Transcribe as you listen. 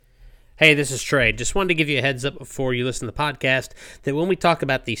Hey, this is Trey. Just wanted to give you a heads up before you listen to the podcast that when we talk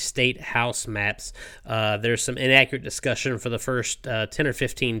about the state house maps, there's some inaccurate discussion for the first 10 or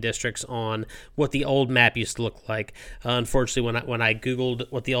 15 districts on what the old map used to look like. Unfortunately, when I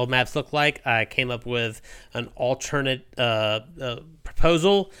Googled what the old maps look like, I came up with an alternate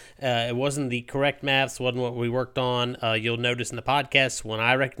proposal. It wasn't the correct maps, wasn't what we worked on. You'll notice in the podcast when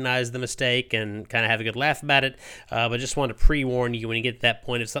I recognize the mistake and kind of have a good laugh about it. But just wanted to pre-warn you when you get to that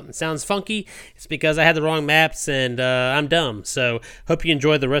point. If something sounds funky, it's because I had the wrong maps and I'm dumb. So hope you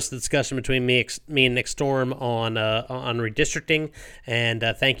enjoy the rest of the discussion between me and Nick Storm on redistricting. And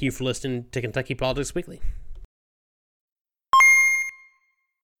thank you for listening to Kentucky Politics Weekly.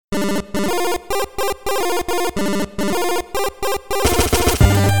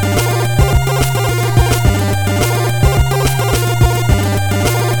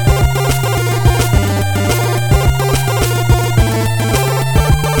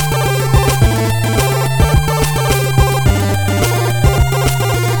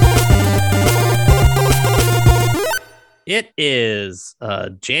 It is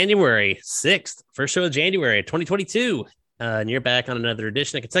January 6th, first show of January 2022, and you're back on another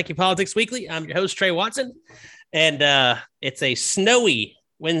edition of Kentucky Politics Weekly. I'm your host, Trey Watson, and it's a snowy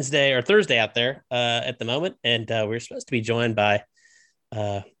Wednesday or Thursday out there at the moment, and we're supposed to be joined by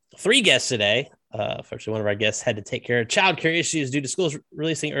three guests today. Unfortunately, one of our guests had to take care of childcare issues due to schools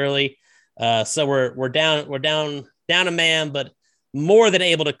releasing early, so we're down a man, but more than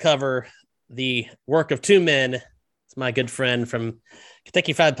able to cover the work of two men. It's my good friend from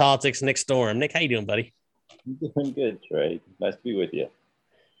Kentucky Fried Politics, Nick Storm. Nick, how you doing, buddy? I'm doing good, Trey. Nice to be with you.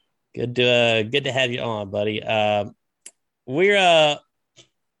 Good to have you on, buddy. There's a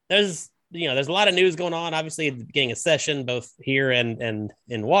lot of news going on. Obviously, at the beginning of session, both here and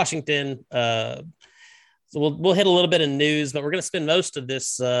in Washington. So we'll hit a little bit of news, but we're going to spend most of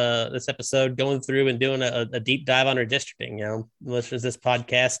this episode going through and doing a deep dive on redistricting. You know, listeners to this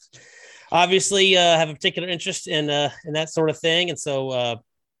podcast obviously have a particular interest in that sort of thing, and so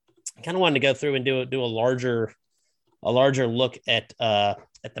kind of wanted to go through and do a larger look at the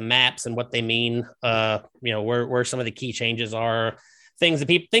maps and what they mean. Where some of the key changes are, things that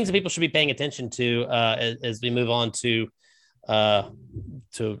people should be paying attention to as we move on to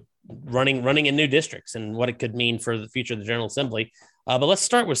running in new districts and what it could mean for the future of the General Assembly. But let's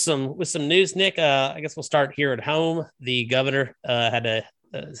start with some news, Nick. I guess we'll start here at home. The governor had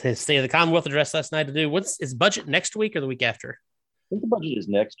his State of the Commonwealth address last night to do. What's his budget next week or the week after? I think the budget is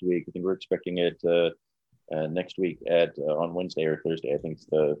next week. I think we're expecting it next week on Wednesday or Thursday. I think it's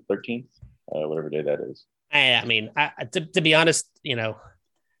the 13th, whatever day that is. I mean, to be honest,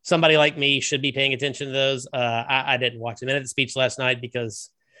 somebody like me should be paying attention to those. I didn't watch a minute of the speech last night because,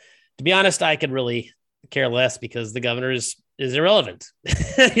 to be honest, I could really care less because the governor is irrelevant.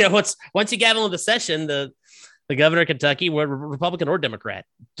 Once you gavel into session, the governor of Kentucky, whether Republican or Democrat,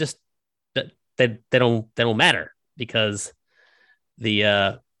 just they don't matter because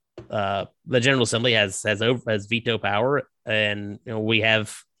the General Assembly has veto power, and we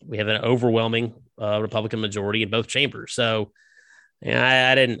have an overwhelming Republican majority in both chambers. So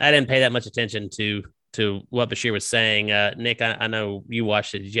I didn't pay that much attention to what Beshear was saying. Nick, I know you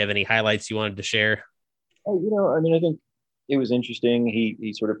watched it. Did you have any highlights you wanted to share? Oh, I think it was interesting.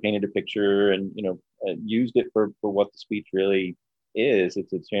 He sort of painted a picture and used it for what the speech really is.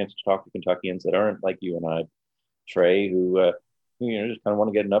 It's a chance to talk to Kentuckians that aren't like you and I, Trey, who just kind of want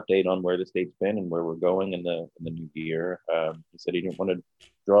to get an update on where the state's been and where we're going in the new year. He said he didn't want to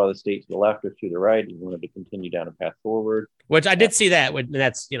draw the state to the left or to the right. He wanted to continue down a path forward. Which I did see that.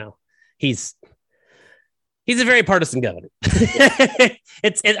 That's he's a very partisan governor. I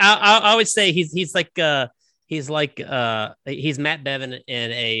always say he's Matt Bevin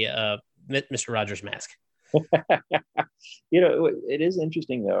in a Mr. Rogers mask. It is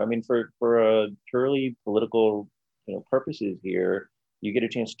interesting though. I mean, for purely political purposes here, you get a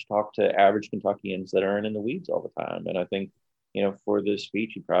chance to talk to average Kentuckians that aren't in the weeds all the time. And I think for this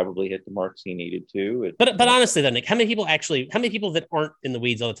speech, he probably hit the marks he needed to. But honestly, though, Nick, how many people that aren't in the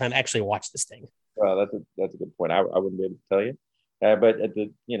weeds all the time actually watch this thing? Well, that's a good point. I wouldn't be able to tell you. But at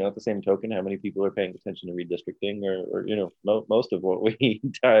the same token, how many people are paying attention to redistricting or most of what we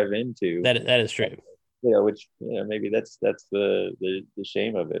dive into? That is true. Which maybe that's the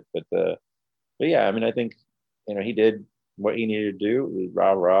shame of it. But yeah, I mean, I think he did what he needed to do. It was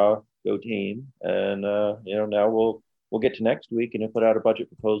rah, go team. And now we'll get to next week and he'll put out a budget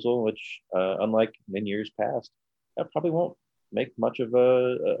proposal, which unlike in years past, that probably won't make much of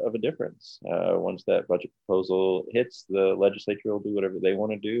a difference. Once that budget proposal hits, the legislature will do whatever they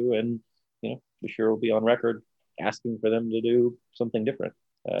want to do, and Beshear will be on record asking for them to do something different.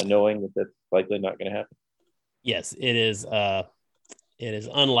 knowing that that's likely not going to happen. Yes, it is. It is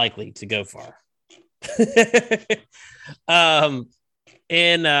unlikely to go far. um,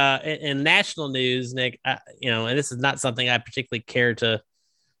 in national news, Nick, and this is not something I particularly care to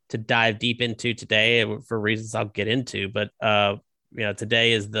dive deep into today for reasons I'll get into, but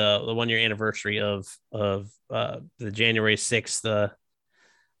today is the 1 year anniversary of the January 6th.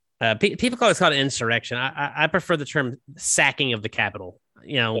 People call it insurrection. I prefer the term sacking of the Capitol.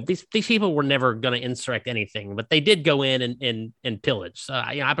 These people were never going to insurrect anything, but they did go in and pillage. So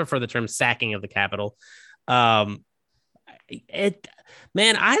I prefer the term sacking of the Capitol. I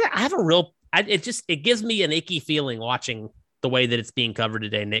have a real. It gives me an icky feeling watching the way that it's being covered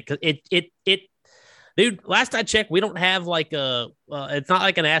today, Nick. Dude, last I checked, we don't have it's not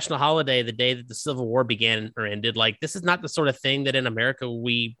like a national holiday the day that the Civil War began or ended. Like, this is not the sort of thing that in America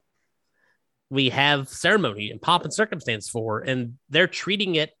we have ceremony and pomp and circumstance for, and they're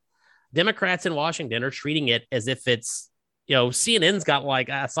treating it. Democrats in Washington are treating it as if it's, CNN's got, like,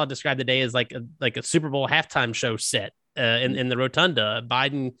 I saw described today as like a Super Bowl halftime show set in the rotunda.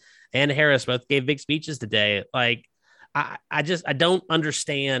 Biden and Harris both gave big speeches today. Like, I don't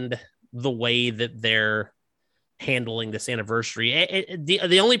understand the way that they're handling this anniversary.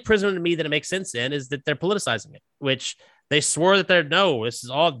 The only prism to me that it makes sense in is that they're politicizing it, which they swore that this is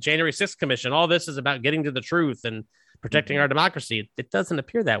all January 6th commission. All this is about getting to the truth and protecting our democracy. It doesn't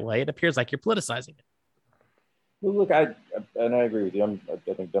appear that way. It appears like you're politicizing it. Well, look, I agree with you.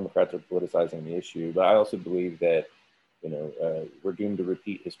 I think Democrats are politicizing the issue, but I also believe that we're doomed to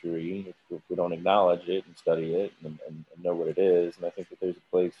repeat history if we don't acknowledge it and study it and know what it is. And I think that there's a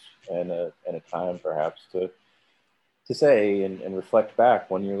place and a time perhaps to say and reflect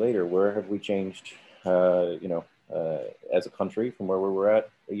back 1 year later. Where have we changed, as a country from where we were at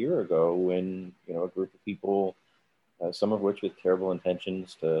a year ago, when, a group of people, some of which with terrible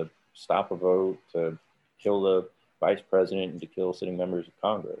intentions to stop a vote, to kill the vice president and to kill sitting members of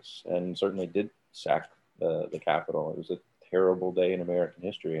Congress, and certainly did sack the Capitol. It was a terrible day in American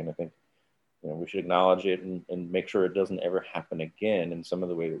history, and I think we should acknowledge it and make sure it doesn't ever happen again. And some of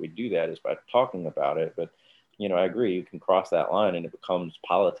the way that we do that is by talking about it. But I agree, you can cross that line and it becomes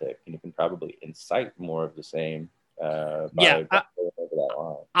politic, and you can probably incite more of the same. Over that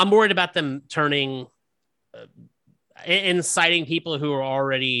line. I'm worried about them turning, inciting people who are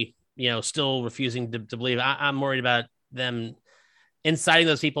already still refusing to believe. I'm worried about them inciting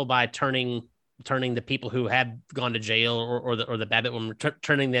those people by turning the people who have gone to jail or the Babbitt woman,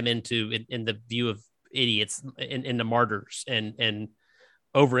 turning them into, in the view of idiots, into martyrs and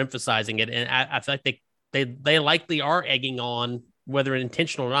overemphasizing it. And I feel like they likely are egging on, whether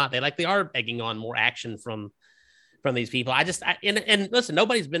intentional or not, they likely are egging on more action from these people. And listen,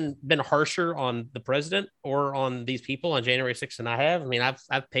 nobody's been harsher on the president or on these people on January 6th than I have. I mean,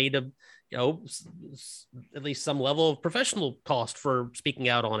 I've paid at least some level of professional cost for speaking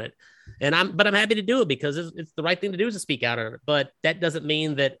out on it. But I'm happy to do it because it's the right thing to do, is to speak out on it. But that doesn't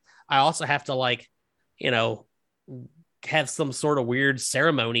mean that I also have to have some sort of weird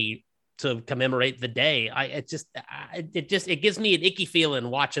ceremony to commemorate the day. It gives me an icky feeling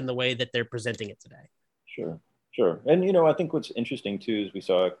watching the way that they're presenting it today. Sure. And, I think what's interesting too is we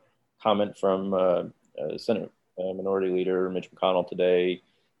saw a comment from Senate Minority Leader Mitch McConnell today,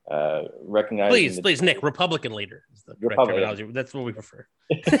 recognizing... Please, Nick, Republican leader is the correct terminology. That's what we prefer.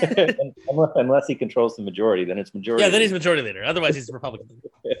 Unless he controls the majority, then it's majority. Yeah, then he's majority leader. Otherwise, he's Republican leader.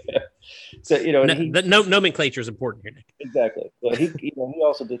 So, no nomenclature is important here, Nick. Exactly. Well, he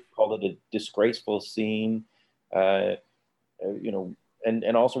also called it a disgraceful scene,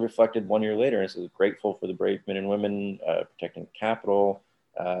 and also reflected 1 year later and says grateful for the brave men and women protecting the Capitol,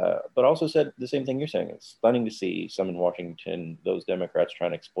 but also said the same thing you're saying. It's stunning to see some in Washington, those Democrats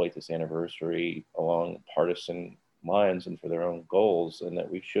trying to exploit this anniversary along partisan lines and for their own goals, and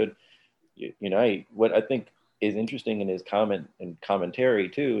that we should unite. What I think is interesting in his comment and commentary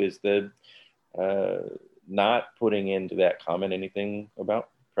too is the not putting into that comment anything about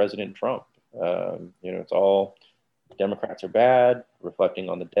President Trump. It's all Democrats are bad, reflecting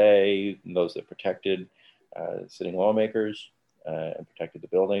on the day, and those that protected sitting lawmakers and protected the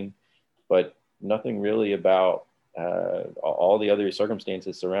building, but nothing really about all the other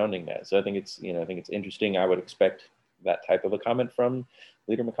circumstances surrounding that. So I think it's interesting. I would expect that type of a comment from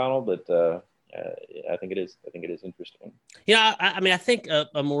Leader McConnell, but I think it is interesting. Yeah, I think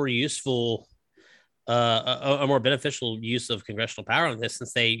a more useful, a more beneficial use of congressional power on this,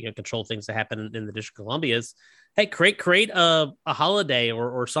 since they control things that happen in the District of Columbia, is, hey, create a holiday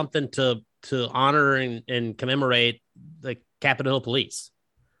or something to honor and commemorate the Capitol Hill Police.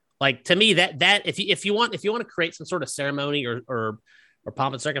 Like, to me, that if you want to create some sort of ceremony or or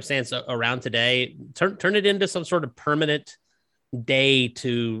pomp and circumstance around today, turn it into some sort of permanent day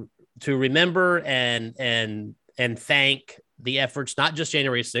to remember and thank the efforts, not just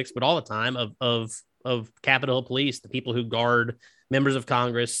January 6th, but all the time of Capitol Hill Police, the people who guard members of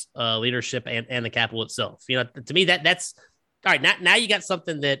Congress, leadership, and the Capitol itself. You know, to me, that's all right. Now you got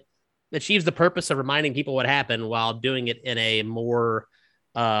something that achieves the purpose of reminding people what happened while doing it in a more,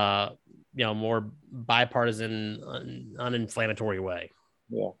 more bipartisan, uninflammatory way.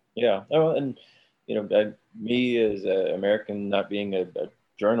 Yeah, yeah. Oh, and me as an American, not being a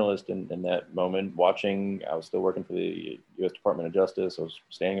journalist in that moment, watching, I was still working for the U.S. Department of Justice. I was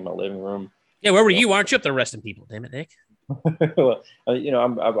staying in my living room. Yeah, where were you? Why aren't you up there arresting people? Damn it, Nick. Well, I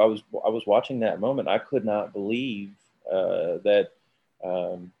was watching that moment. I could not believe that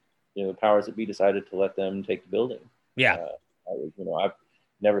the powers that be decided to let them take the building. Yeah, I've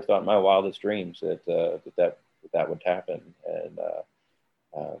never thought in my wildest dreams that would happen, and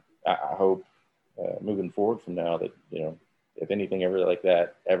I hope moving forward from now that if anything ever like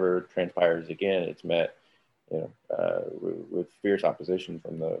that ever transpires again, it's met with fierce opposition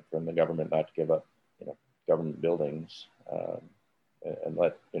from the government not to give up government buildings, and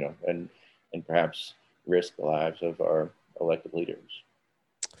let and perhaps risk the lives of our elected leaders.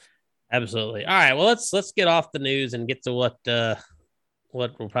 Absolutely. All right. Well, let's get off the news and get to what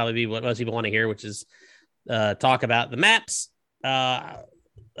will probably be what most people want to hear, which is talk about the maps.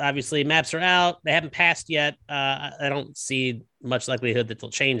 Obviously, maps are out. They haven't passed yet. I don't see much likelihood that they'll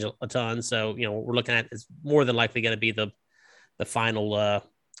change a ton. So, we're looking at it's more than likely going to be the final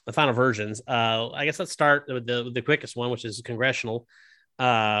versions. I guess let's start with the quickest one, which is congressional.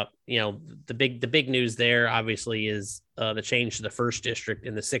 The big news there obviously is the change to the first district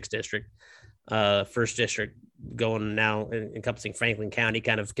in the 6th district. First district going now encompassing Franklin County,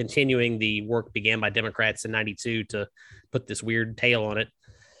 kind of continuing the work began by Democrats in '92 to put this weird tail on it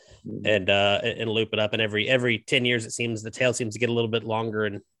and loop it up. And every 10 years, it seems the tail seems to get a little bit longer,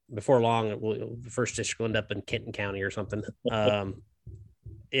 and before long, the first district will end up in Kenton County or something. I'm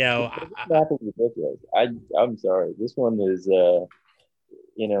sorry. This one is,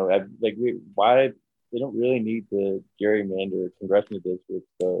 why they don't really need to gerrymander congressional districts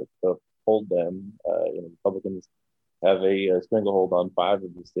to hold them. Republicans have a stranglehold on 5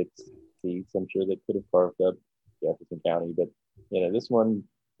 of the 6 seats. I'm sure they could have carved up Jefferson County, but this one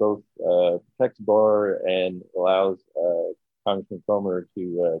both protects Barr and allows Congressman Comer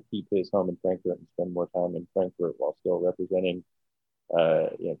to keep his home in Frankfort and spend more time in Frankfort while still representing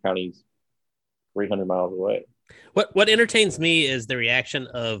counties 300 miles away. What entertains me is the reaction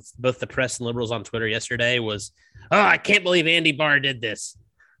of both the press and liberals on Twitter yesterday was, "Oh, I can't believe Andy Barr did this."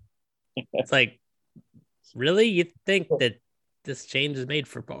 It's like, really? You think that this change is made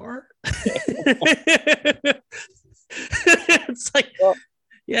for Barr? It's like, well,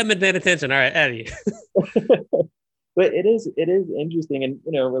 you haven't been paying attention. All right, have you? But it is interesting, and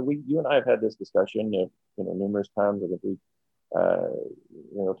you and I have had this discussion numerous times. I think we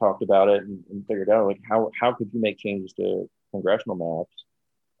talked about it and figured out like how could you make changes to congressional maps,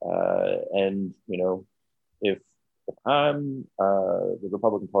 and if I'm the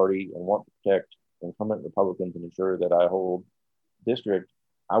Republican Party and want to protect incumbent Republicans and ensure that I hold district,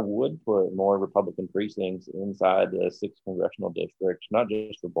 I would put more Republican precincts inside the 6th congressional district, not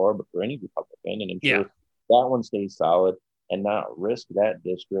just for Barr, but for any Republican, and ensure that one stays solid and not risk that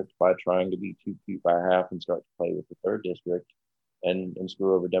district by trying to be too cute by half and start to play with the 3rd district and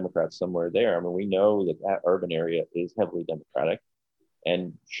screw over Democrats somewhere there. I mean, we know that urban area is heavily Democratic,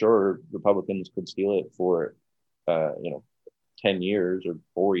 and sure, Republicans could steal it for 10 years or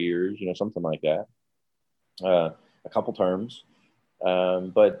 4 years, something like that, a couple terms.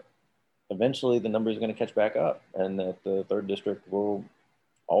 But eventually the number is going to catch back up, and that the 3rd district will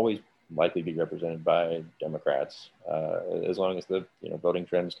always likely be represented by Democrats, as long as the voting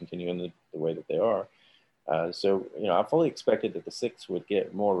trends continue in the way that they are. So I fully expected that the 6th would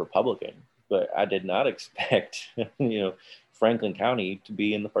get more Republican, but I did not expect Franklin County to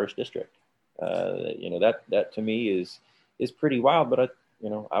be in the 1st district. That to me is pretty wild, but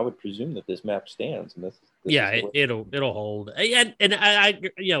I would presume that this map stands, and it'll hold. And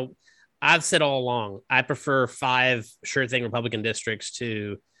I've said all along, I prefer 5 sure thing Republican districts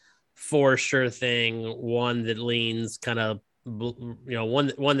to 4 sure thing, one that leans kind of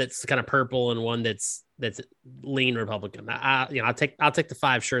one that's kind of purple and one that's lean Republican. I'll take the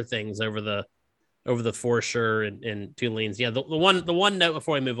 5 sure things over the 4 sure and 2 leans. Yeah, the one note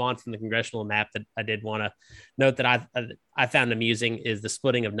before we move on from the congressional map that I did want to note that I found amusing is the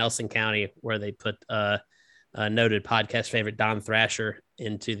splitting of Nelson County, where they put noted podcast favorite Don Thrasher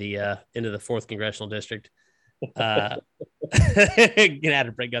into the 4th congressional district. Uh, get out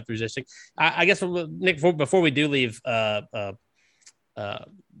of Brett Guthrie's district. I guess Nick, before we do leave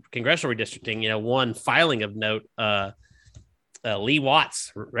congressional redistricting, one filing of note. Lee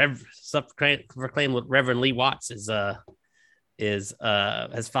Watts, proclaimed Reverend Lee Watts is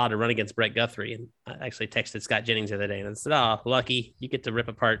has filed a run against Brett Guthrie, and I actually texted Scott Jennings the other day and said, "Oh, lucky you get to rip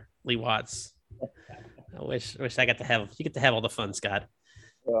apart Lee Watts." I wish I got to have you get to have all the fun, Scott.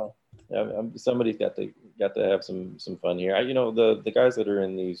 Well, somebody's got to have some fun here. The guys that are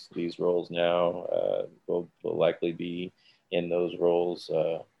in these roles now will likely be in those roles.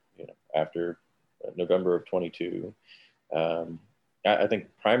 After November of 22. I think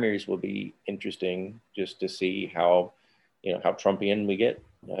primaries will be interesting just to see how Trumpian we get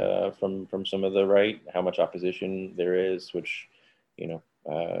from some of the right, how much opposition there is, which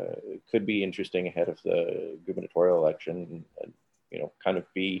could be interesting ahead of the gubernatorial election, and kind of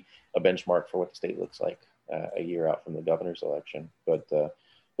be a benchmark for what the state looks like a year out from the governor's election. But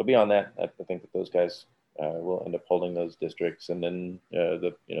beyond that, I think that those guys will end up holding those districts, and then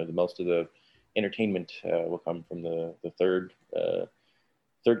the most of the entertainment will come from the third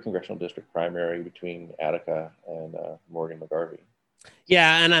congressional district primary between Attica and Morgan McGarvey.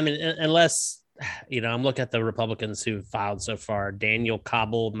 Yeah, and I mean, unless I'm looking at the Republicans who filed so far: Daniel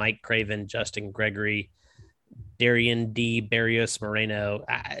Cobble, Mike Craven, Justin Gregory, Darian D. Barrios Moreno.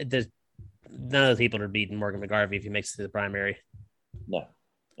 None of the people are beating Morgan McGarvey if he makes it to the primary. No.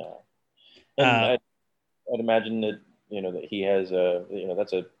 And I'd imagine that that he has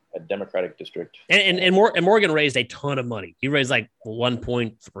that's a Democratic district, and Morgan raised a ton of money. He raised like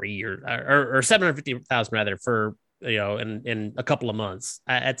 1.3 or 750,000 rather for in a couple of months.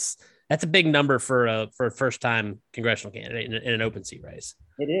 That's a big number for a first time congressional candidate in an open seat race.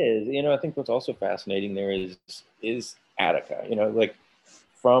 It is. I think what's also fascinating there is Attica. Like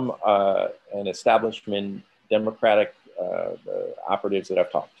from an establishment Democratic operatives that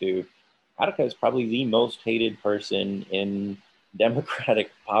I've talked to, Attica is probably the most hated person in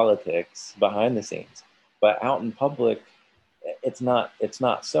Democratic politics behind the scenes, but out in public, it's not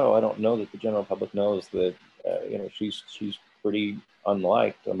so. I don't know that the general public knows that she's pretty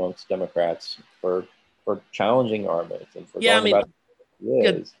unliked amongst Democrats for challenging our myths and for going about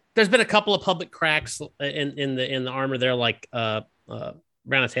it. There's been a couple of public cracks in the armor there, like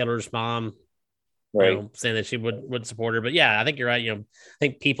Breonna Taylor's mom, right, saying that she would support her. But yeah, I think you're right. I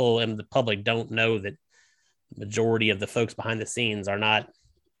think people in the public don't know that the majority of the folks behind the scenes are not,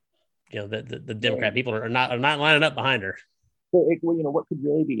 the Democrat people are not lining up behind her. So what could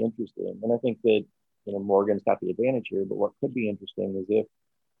really be interesting, and I think that Morgan's got the advantage here, but what could be interesting is if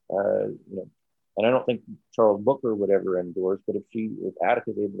and I don't think Charles Booker would ever endorse, but if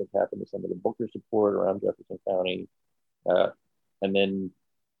Attica is able to tap into some of the Booker support around Jefferson County, and then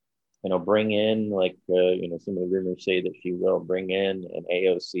bring in some of the rumors say that she will bring in an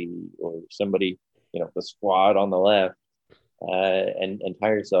AOC or somebody, the squad on the left, and tie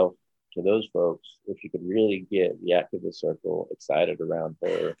herself to those folks. If you could really get the activist circle excited around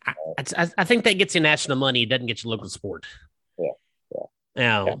her, I think that gets you national money. It doesn't get you local support.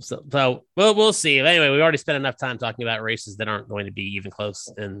 Yeah. So we'll see. Anyway, we already spent enough time talking about races that aren't going to be even close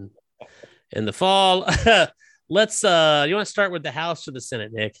in the fall. Let's you want to start with the House or the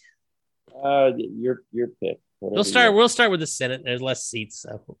Senate, Nick? Your pick. We'll start with the Senate. There's less seats,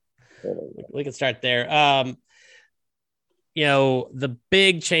 so we can start there. The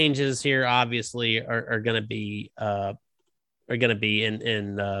big changes here obviously are going to be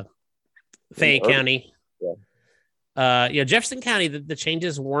in Fayette County. Jefferson County, the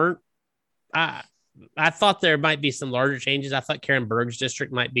changes weren't. I thought there might be some larger changes. I thought Karen Berg's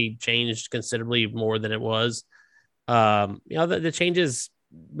district might be changed considerably more than it was. The changes,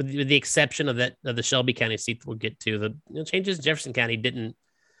 with the exception of the Shelby County seat that we'll get to, the changes in Jefferson County didn't.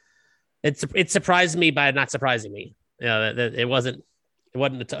 It surprised me by not surprising me. That it wasn't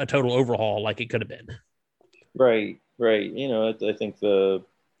a total overhaul like it could have been. Right. I think the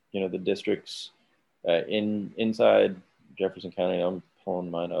districts inside Jefferson County. I'm pulling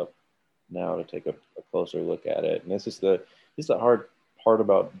mine up now to take a closer look at it. And this is the hard part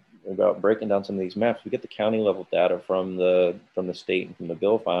about breaking down some of these maps. We get the county level data from the state and from the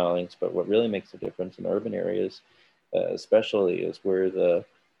bill filings, but what really makes a difference in urban areas, especially, is where the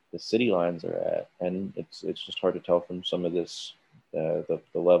city lines are at, and it's just hard to tell from some of this the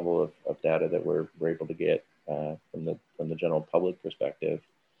level of data that we're able to get from the general public perspective.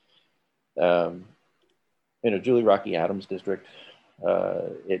 Julie Rocky Adams district,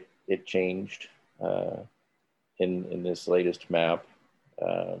 it changed in this latest map.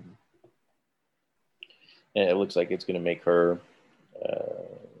 And it looks like it's going to make her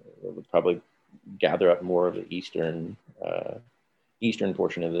probably gather up more of the eastern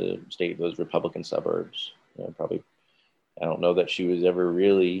portion of the state, those Republican suburbs. Probably, I don't know that she was ever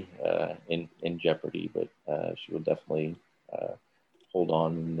really in jeopardy, but she will definitely hold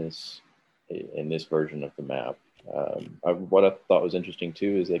on in this version of the map. What I thought was interesting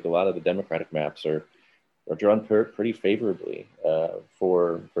too is like a lot of the Democratic maps are drawn pretty favorably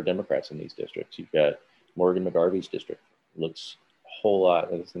for Democrats in these districts. You've got Morgan McGarvey's district, looks a whole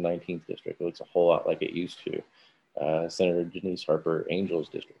lot. It's the 19th district. It looks a whole lot like it used to. Senator Denise Harper Angel's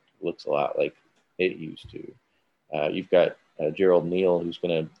district looks a lot like it used to. You've got Gerald Neal, who's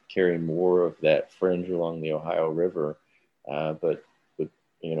going to carry more of that fringe along the Ohio River, but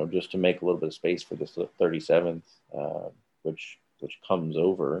just to make a little bit of space for this 37th, which comes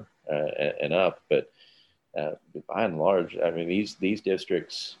over and up, but by and large, I mean these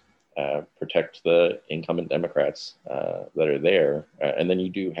districts protect the incumbent Democrats that are there, and then you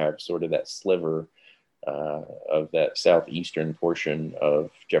do have sort of that sliver of that southeastern portion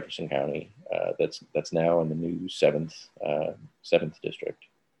of Jefferson County that's now in the new seventh district.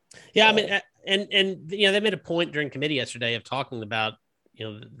 Yeah, I mean, and they made a point during committee yesterday of talking about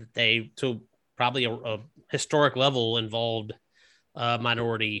they to probably a historic level involved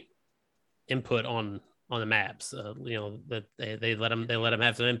minority input on the maps. That they let them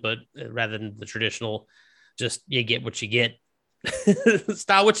have some input rather than the traditional just you get what you get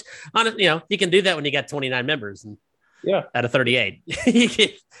style, which honestly, you can do that when you got 29 members and out of 38, you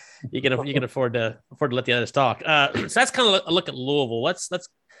can afford to let the others talk. So that's kind of a look at Louisville. Let's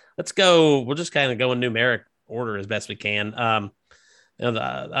go. We'll just kind of go in numeric order as best we can.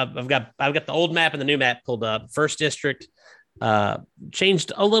 I've got the old map and the new map pulled up. First district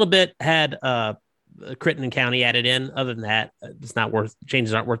changed a little bit, had Crittenden County added in. Other than that,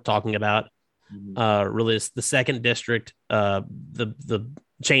 changes aren't worth talking about. Really, it's the second district. The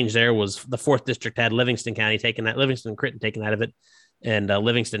change there was the fourth district had Livingston County Livingston and Crittenden taken out of it, and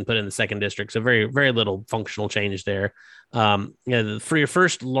Livingston put in the second district. So very, very little functional change there. For your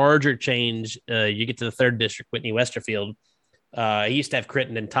first larger change, you get to the third district, Whitney Westerfield. He used to have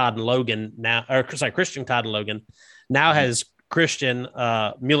Crittenden Todd and Logan Christian Todd and Logan. Now has Christian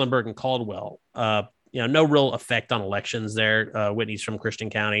Muhlenberg and Caldwell. No real effect on elections there. Whitney's from Christian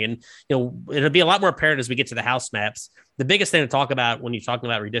County, and it'll be a lot more apparent as we get to the House maps. The biggest thing to talk about when you're talking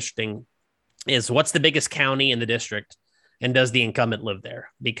about redistricting is what's the biggest county in the district, and does the incumbent live there?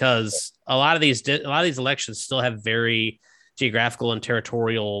 Because a lot of these elections still have very geographical and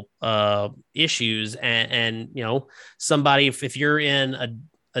territorial issues, and somebody if you're in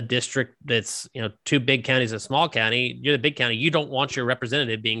a district that's two big counties, a small county, you're the big county, you don't want your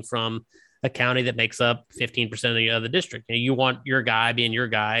representative being from a county that makes up 15% of the district. You want your guy being your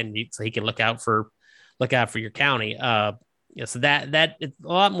guy, and so he can look out for your county. So that it's a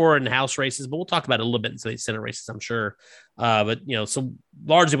lot more in House races, but we'll talk about it a little bit in the Senate races, I'm sure. So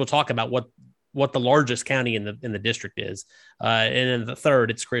largely we'll talk about what the largest county in the district is, and in the third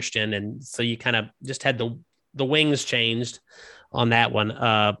it's Christian, and so you kind of just had the wings changed on that one.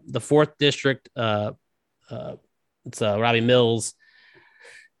 The fourth district, it's Robbie Mills.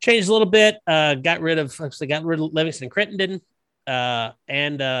 Changed a little bit. Got rid of Livingston and Crittenden,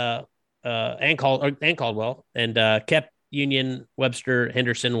 and Caldwell, and kept Union, Webster,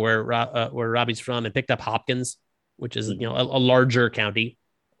 Henderson, where Robbie's from, and picked up Hopkins, which is a larger county.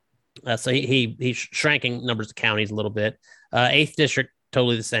 So he's shranking numbers of counties a little bit. Eighth district,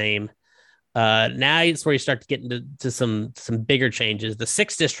 totally the same. Now it's where you start to get into some bigger changes. The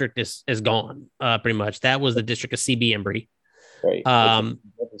sixth district is gone, pretty much. That was the district of CB Embry. Right.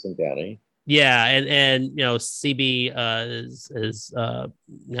 Jefferson County. Yeah, and CB is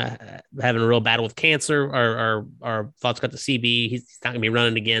having a real battle with cancer. Our thoughts got to CB. He's not going to be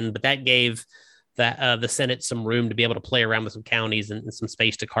running again, but that gave the Senate some room to be able to play around with some counties and some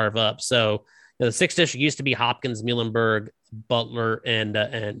space to carve up. So the sixth district used to be Hopkins, Muhlenberg, Butler, and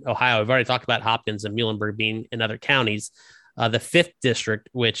Ohio. We've already talked about Hopkins and Muhlenberg being in other counties. The fifth district,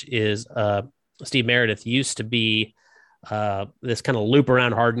 which is Steve Meredith, used to be this kind of loop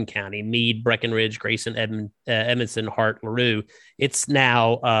around Hardin County, Meade, Breckenridge, Grayson, Edmondson, Hart, LaRue. It's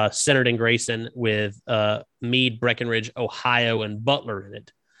now centered in Grayson with Meade, Breckenridge, Ohio, and Butler in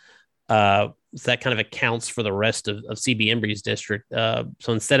it. So that kind of accounts for the rest of CB Embry's district. So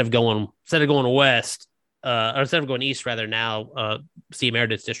instead of going west, or instead of going east, rather, now Steve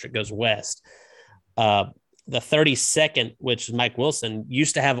Meredith's district goes west. The 32nd, which is Mike Wilson,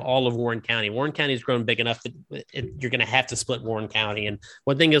 used to have all of Warren County. Warren County has grown big enough that you're going to have to split Warren County. And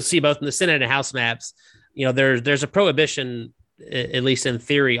one thing you'll see both in the Senate and House maps, there's a prohibition, at least in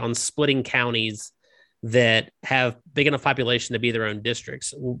theory, on splitting counties that have big enough population to be their own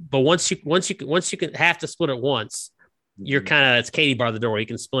districts. But once you can have to split it once, you're kind of, it's Katie bar the door. You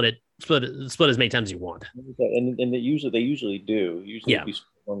can split as many times as you want. And they usually do. Usually, Yeah. if you split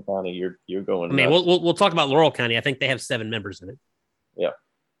one county, you're going I mean, nuts. we'll talk about Laurel County. I think they have 7 members in it. Yeah.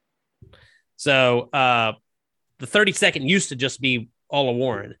 So the 32nd used to just be all of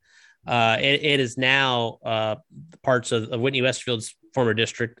Warren. It is now parts of Whitney Westfield's former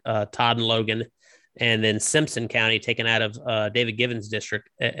district, Todd and Logan, and then Simpson County taken out of David Givens' district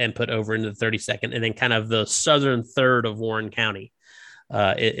and put over into the 32nd, and then kind of the southern third of Warren County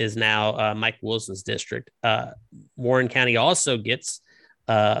is now Mike Wilson's district. Warren County also gets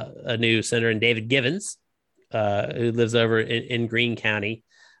a new senator in David Givens, who lives over in Greene County.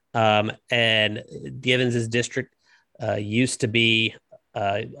 And Givens' district used to be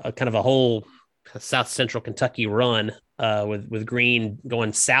a kind of a whole South Central Kentucky run with Greene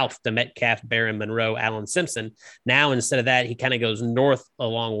going south to Metcalfe, Barron, Monroe, Allen, Simpson. Now, instead of that, he kind of goes north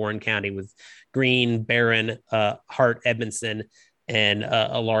along Warren County with Greene, Barron, Hart, Edmondson, and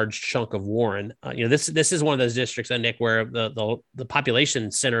a large chunk of Warren. This is one of those districts, Nick, where the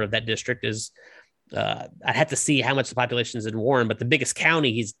population center of that district is. I'd have to see how much the population is in Warren, but the biggest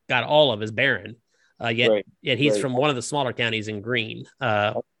county he's got all of is Barron. Yet he's from one of the smaller counties in Greene.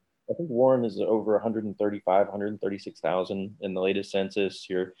 I think Warren is over 135, 136,000 in the latest census.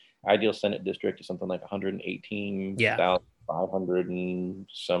 Your ideal Senate district is something like 118,500 and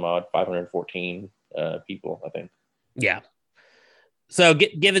some odd, 514 people, I think. Yeah. So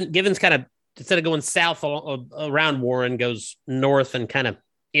Givens kind of, instead of going south around Warren, goes north and kind of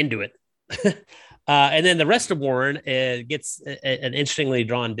into it. And then the rest of Warren gets an interestingly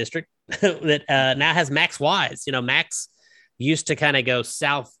drawn district that now has Max Wise. Max used to kind of go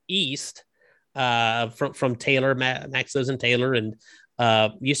southeast from Taylor. Max lives in Taylor, and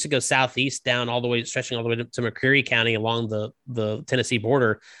used to go southeast down stretching all the way to McCreary County along the Tennessee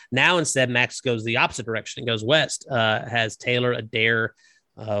border. Now instead, Max goes the opposite direction and goes west. Has Taylor, Adair,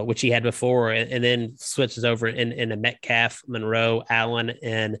 which he had before, and then switches over into Metcalfe, Monroe, Allen,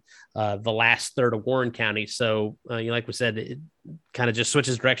 and the last third of Warren County. So, like we said, it kind of just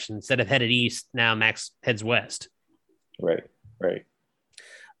switches direction. Instead of headed east, now Max heads west. Right.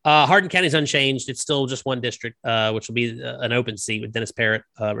 Hardin County is unchanged. It's still just one district, which will be an open seat with Dennis Parrott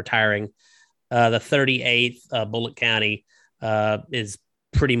retiring. The 38th, Bullitt County, is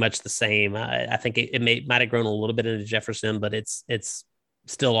pretty much the same. I think it might have grown a little bit into Jefferson, but it's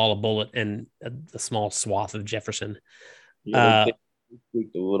still all a Bullitt and a small swath of Jefferson. Yeah, they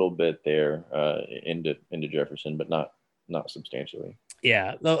tweaked a little bit there into Jefferson, but not substantially.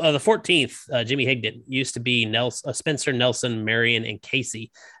 Yeah, the 14th, Jimmy Higdon, used to be Spencer, Nelson, Marion, and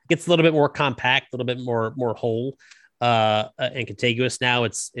Casey. It gets a little bit more compact, a little bit more whole and contiguous. Now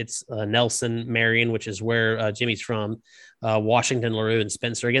it's Nelson, Marion, which is where Jimmy's from, Washington, LaRue, and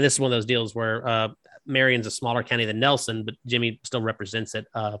Spencer. Again, this is one of those deals where Marion's a smaller county than Nelson, but Jimmy still represents it.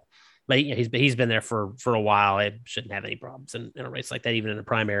 But he's been there for a while. It shouldn't have any problems in a race like that, even in a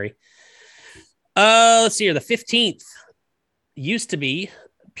primary. Let's see here. The 15th used to be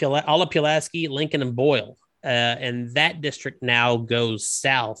all of Pulaski, Lincoln, and Boyle. And that district now goes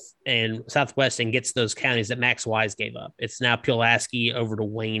south and southwest and gets those counties that Max Wise gave up. It's now Pulaski over to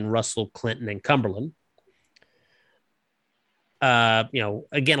Wayne, Russell, Clinton, and Cumberland.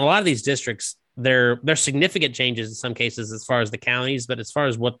 Again, a lot of these districts, they're significant changes in some cases as far as the counties, but as far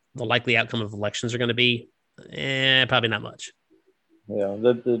as what the likely outcome of elections are going to be, probably not much. Yeah,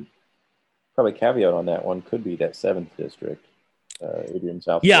 the probably caveat on that one could be that 7th district. Adrian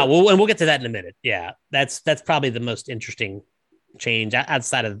South. Yeah, well, and we'll get to that in a minute. Yeah, that's probably the most interesting change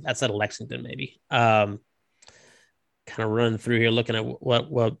outside of Lexington, maybe. Kind of running through here, looking at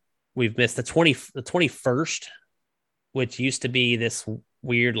what we've missed. The 21st, which used to be this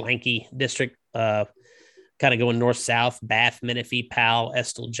weird lanky district, kind of going north south, Bath, Menifee, Powell,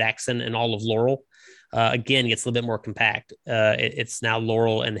 Estill, Jackson, and all of Laurel. Again, gets a little bit more compact. It's now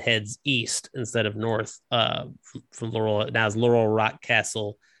Laurel and heads east instead of north from Laurel. Now it's Laurel,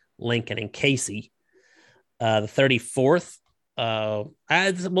 Rockcastle, Lincoln, and Casey. The 34th,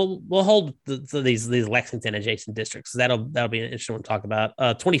 we'll hold these Lexington adjacent districts. That'll be an interesting one to talk about.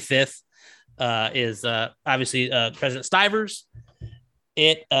 25th is obviously President Stivers.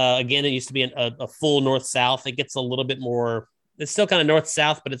 Again, it used to be a full north-south. It gets a little bit more. It's still kind of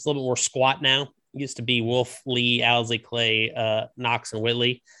north-south, but it's a little bit more squat now. It used to be Wolf, Lee, Owsley, Clay, Knox, and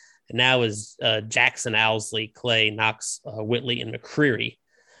Whitley. And now is Jackson, Owsley, Clay, Knox, Whitley, and McCreary.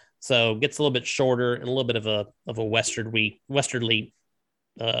 So gets a little bit shorter and a little bit of a westernly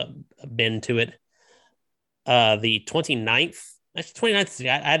bend to it. The 29th That's 29th.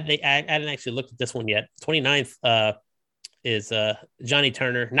 I hadn't actually looked at this one yet. 29th is Johnny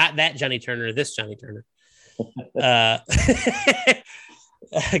Turner. Not that Johnny Turner, this Johnny Turner. Uh,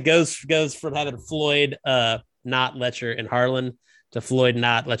 goes from having Floyd, Knott, Letcher, and Harlan to Floyd,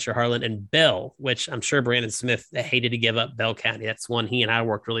 Knott, Letcher, Harlan, and Bell, which I'm sure Brandon Smith hated to give up Bell County. That's one he and I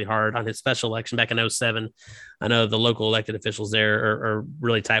worked really hard on his special election back in 07. I know the local elected officials there are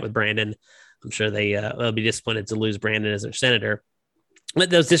really tight with Brandon. I'm sure they'll be disappointed to lose Brandon as their senator. But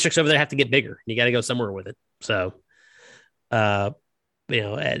those districts over there have to get bigger. You got to go somewhere with it. So, that's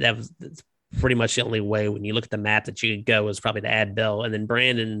pretty much the only way when you look at the map that you could go is probably to add Bell. And then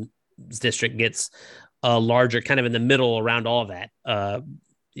Brandon's district gets larger, kind of in the middle around all that.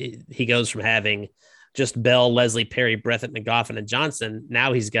 He goes from having just Bell, Leslie, Perry, Breathitt, McGoffin, and Johnson.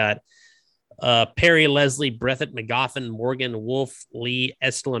 Now he's got Perry, Leslie, Breathitt, McGoffin, Morgan, Wolf, Lee,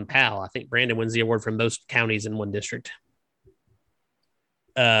 Estill, and Powell. I think Brandon wins the award from those counties in one district.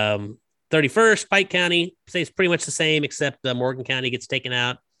 31st, Pike County stays pretty much the same, except Morgan County gets taken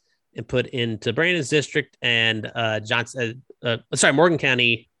out and put into Brandon's district, and Morgan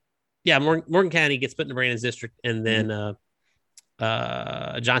County. Yeah, Morgan County gets put into Brandon's district, and then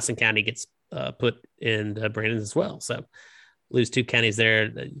Johnson County gets put in Brandon's as well. So lose two counties there.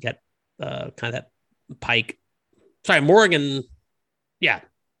 You got kind of that Pike. Sorry, Morgan. Yeah,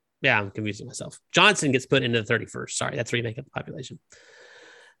 I'm confusing myself. Johnson gets put into the 31st. Sorry, that's where you make up the population.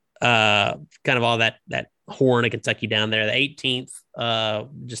 Kind of all that horn of Kentucky down there. The 18th,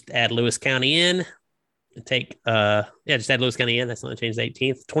 just add Lewis County in and take just add Lewis County in. That's not change the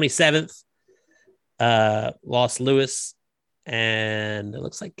 18th. 27th, lost Lewis, and it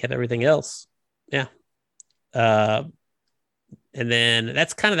looks like kept everything else. Yeah. And then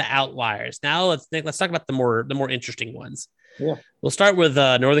that's kind of the outliers. Now let's talk about the more interesting ones. Yeah. We'll start with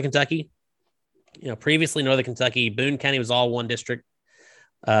Northern Kentucky. Previously Northern Kentucky, Boone County was all one district.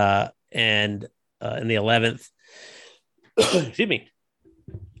 And in the 11th, excuse me.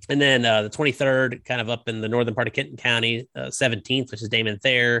 And then the 23rd, kind of up in the northern part of Kenton County, 17th, which is Damon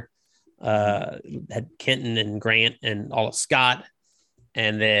Thayer, had Kenton and Grant and all of Scott.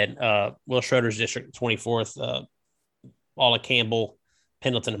 And then Will Schroeder's district, 24th, all of Campbell,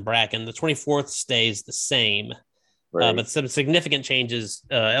 Pendleton, and Bracken. The 24th stays the same. Right. But some significant changes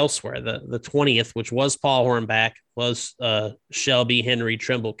elsewhere. The 20th, which was Paul Hornback, was Shelby, Henry,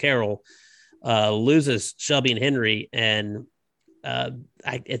 Trimble, Carroll, loses Shelby and Henry. And I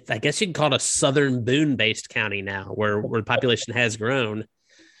guess you can call it a Southern Boone-based county now, where the population has grown,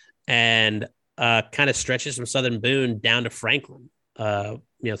 and kind of stretches from Southern Boone down to Franklin. So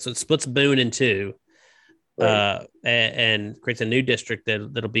it splits Boone in two, right. And creates a new district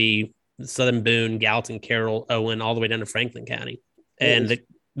that'll be Southern Boone, Gallatin, Carroll, Owen, all the way down to Franklin County. And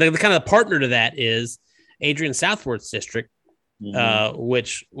the kind of partner to that is Adrian Southworth's district,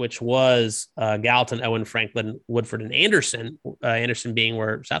 which was Gallatin, Owen, Franklin, Woodford, and Anderson. Anderson being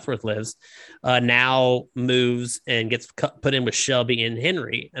where Southworth lives, now moves and gets put in with Shelby and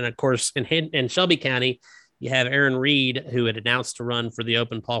Henry. And of course, in Shelby County, you have Aaron Reed, who had announced to run for the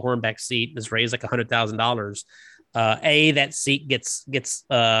open Paul Hornback seat, has raised like $100,000. That seat gets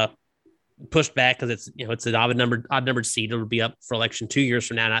pushed back because it's an odd numbered seat. It'll be up for election 2 years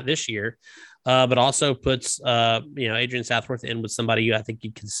from now, not this year. But also puts Adrian Southworth in with somebody who I think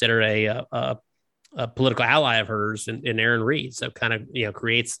you'd consider a political ally of hers in Aaron Reed. So kind of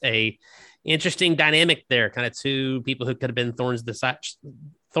creates a interesting dynamic there. Kind of two people who could have been thorns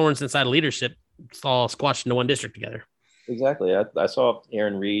inside of leadership, all squashed into one district together. Exactly. I saw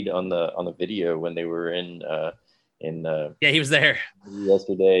Aaron Reed on the video when they were in. He was there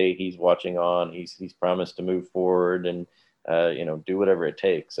yesterday. He's watching on. He's promised to move forward and do whatever it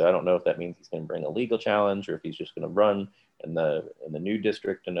takes. So I don't know if that means he's going to bring a legal challenge or if he's just going to run in the new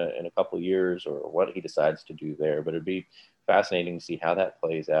district in a couple of years, or what he decides to do there. But it'd be fascinating to see how that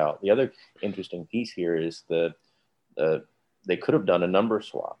plays out. The other interesting piece here is they could have done a number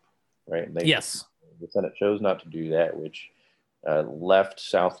swap, right? Yes. The Senate chose not to do that, which left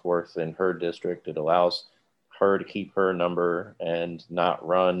Southworth in her district. It allows her to keep her number and not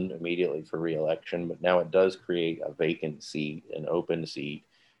run immediately for re-election, but now it does create a vacant seat, an open seat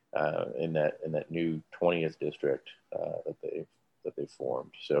in that new 20th district that they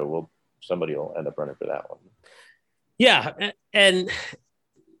formed. So somebody will end up running for that one. Yeah, and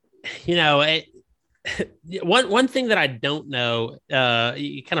one thing that I don't know,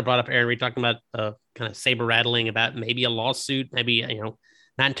 you kind of brought up Aaron Reed talking about kind of saber rattling about maybe a lawsuit, maybe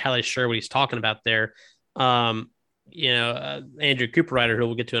not entirely sure what he's talking about there. Andrew Cooperrider, who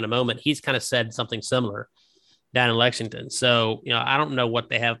we'll get to in a moment, he's kind of said something similar. down in Lexington. So, I don't know what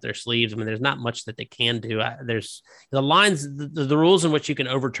they have up their sleeves. I mean, there's not much that they can do. There's the lines, the rules in which you can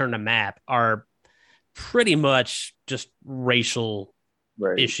overturn a map are pretty much just racial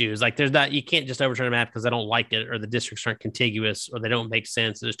Right. issues. Like there's not, you can't just overturn a map because I don't like it or the districts aren't contiguous or they don't make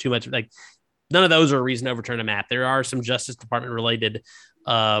sense. There's too much, like none of those are a reason to overturn a map. There are some Justice Department related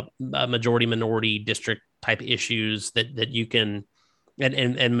majority minority district type issues that you can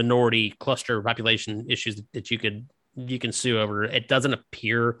and minority cluster population issues that you can sue over. It doesn't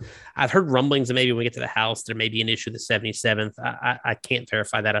appear. I've heard rumblings that maybe when we get to the House, there may be an issue the 77th. I can't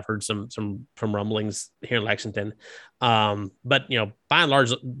verify that. I've heard some from rumblings here in Lexington. But by and large,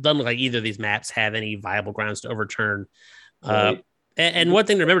 doesn't look like either of these maps have any viable grounds to overturn. Right. And one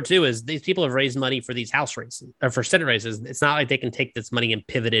thing to remember too is these people have raised money for these House races or for Senate races. It's not like they can take this money and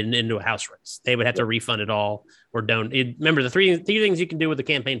pivot it into a House race. They would have to refund it all or don't. Remember, the three things you can do with the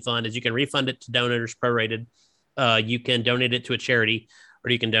campaign fund is you can refund it to donors prorated, you can donate it to a charity,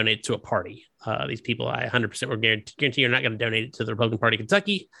 or you can donate it to a party. These people, I 100% will guarantee you're not going to donate it to the Republican Party of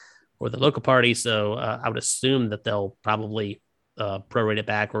Kentucky or the local party. So I would assume that they'll probably prorate it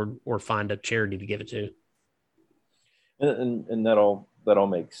back or find a charity to give it to. And that all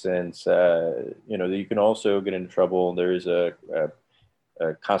makes sense. You can also get into trouble. There is a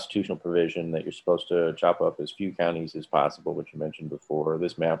constitutional provision that you're supposed to chop up as few counties as possible, which you mentioned before.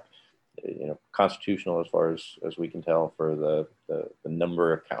 This map, constitutional as far as we can tell for the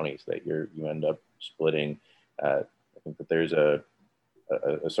number of counties that you end up splitting. I think that there's a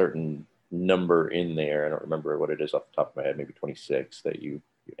certain number in there. I don't remember what it is off the top of my head, maybe 26 that you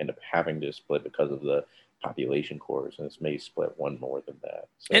end up having to split because of the population cores, and it's may split one more than that.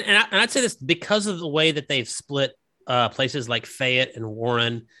 So. And I'd say this because of the way that they've split places like Fayette and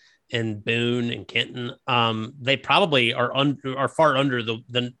Warren and Boone and Kenton. They probably are far under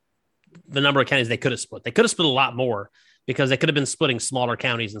the number of counties they could have split. They could have split a lot more because they could have been splitting smaller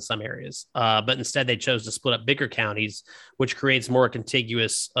counties in some areas. But instead they chose to split up bigger counties, which creates more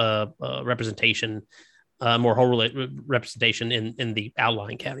contiguous representation, more whole representation in the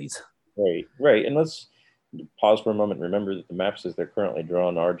outlying counties. Right. And let's pause for a moment and remember that the maps as they're currently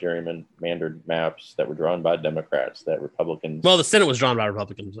drawn are gerrymandered maps that were drawn by Democrats that Republicans. Well, the Senate was drawn by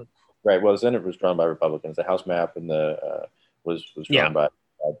Republicans. Right. Well, the Senate was drawn by Republicans. The House map and the was drawn by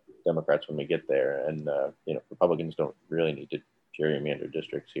Democrats when we get there. And, Republicans don't really need to gerrymander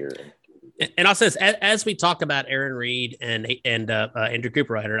districts here. And I'll say this, as we talk about Aaron Reed and Andrew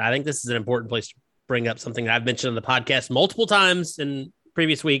Cooperrider, I think this is an important place to bring up something that I've mentioned on the podcast multiple times in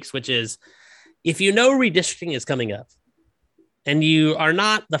previous weeks, which is if redistricting is coming up and you are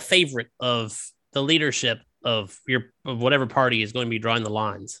not the favorite of the leadership of whatever party is going to be drawing the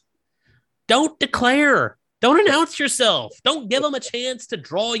lines, don't declare. Don't announce yourself. Don't give them a chance to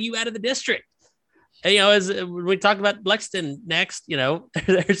draw you out of the district. And, as we talk about Lexington next,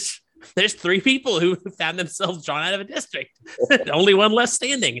 there's three people who found themselves drawn out of a district. Only one left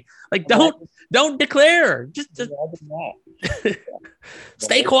standing. Like, don't declare. Just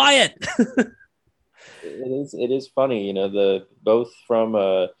stay quiet. It is funny, both from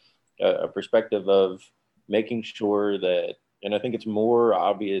a perspective of making sure that, and I think it's more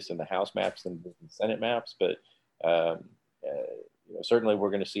obvious in the House maps than the Senate maps, but certainly we're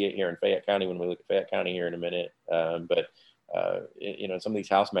going to see it here in Fayette County when we look at Fayette County here in a minute. But some of these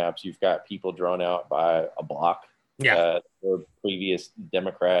House maps, you've got people drawn out by a block. Or previous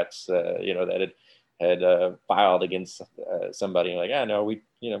Democrats, that had filed against somebody like, no,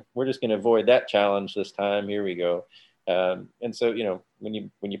 we're just going to avoid that challenge this time. Here we go. And so, when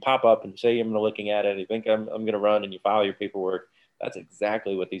you pop up and say, I'm looking at it, you think I'm going to run and you file your paperwork, that's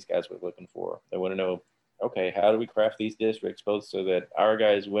exactly what these guys were looking for. They want to know, okay, how do we craft these districts both so that our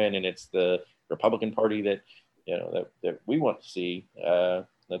guys win and it's the Republican Party that, that we want to see.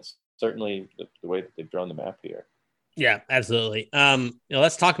 That's certainly the way that they've drawn the map here. Yeah, absolutely.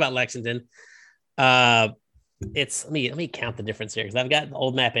 Let's talk about Lexington. It's let me count the difference here because I've got the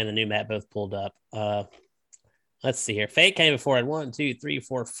old map and the new map both pulled up. Let's see here. Fayette County before had 1, 2, 3,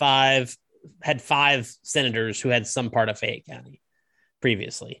 4, 5, had 5 senators who had some part of Fayette County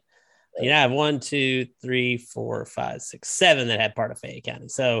previously. You now have 1, 2, 3, 4, 5, 6, 7 that had part of Fayette County.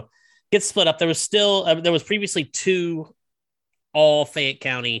 So gets split up. There was previously 2 all Fayette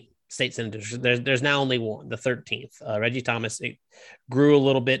County state senators. There's now only 1, the 13th. Reggie Thomas. It grew a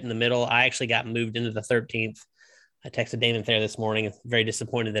little bit in the middle. I actually got moved into the 13th. I texted Damon Thayer this morning. Very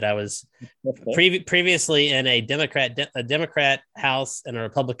disappointed that I was previously in a Democrat House and a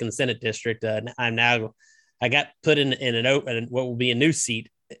Republican Senate district. I got put in what will be a new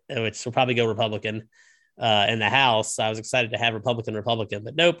seat, which will probably go Republican. in the House. I was excited to have Republican,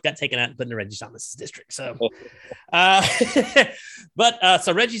 but nope, got taken out and put into Reggie Thomas's district. So, uh,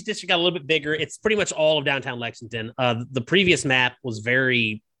 so Reggie's district got a little bit bigger. It's pretty much all of downtown Lexington. The previous map was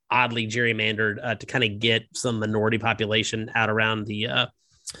very oddly gerrymandered to kind of get some minority population out around the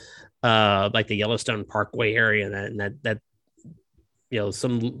like the Yellowstone Parkway area, and that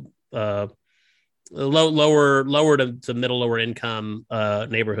some lower to middle lower income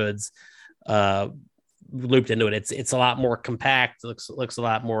neighborhoods looped into it. It's a lot more compact. Looks a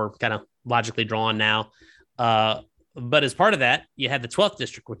lot more kind of logically drawn now. But as part of that, you had the 12th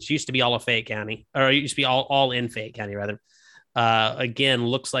district, which used to be all of Fayette County, or it used to be all in Fayette County rather. Again,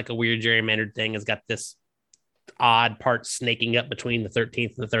 looks like a weird gerrymandered thing. Has got this odd part snaking up between the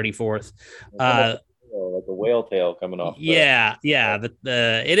 13th and the 34th. Like a whale tail coming off. Yeah.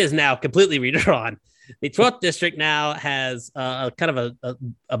 It is now completely redrawn. The 12th district now has a kind of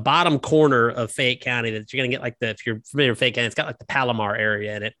a bottom corner of Fayette County that you're going to get if you're familiar with Fayette County, it's got like the Palomar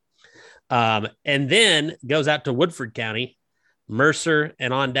area in it. And then goes out to Woodford County, Mercer,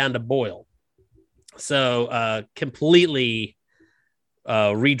 and on down to Boyle. So completely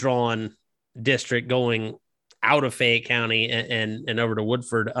redrawn district going out of Fayette County and over to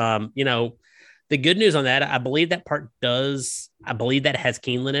Woodford. The good news on that, I believe that has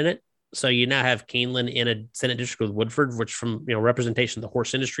Keeneland in it. So you now have Keeneland in a Senate district with Woodford, which from representation of the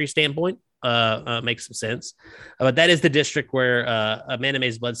horse industry standpoint makes some sense. But that is the district where Amanda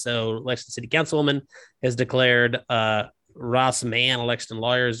Mays Bledsoe, Lexington City Councilwoman, has declared. Ross Mann, a Lexington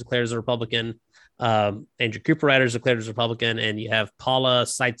lawyer, is declared as a Republican. Andrew Cooper Ryder is declared as a Republican, and you have Paula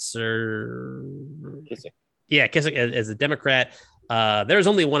Seitzer Kissick as a Democrat. There's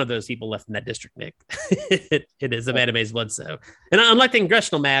only one of those people left in that district, Nick. It is Amanda Mays Bledsoe. And unlike the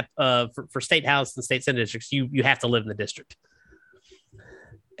congressional map for state house and state senate districts, you have to live in the district.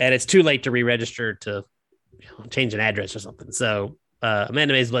 And it's too late to re-register to change an address or something. So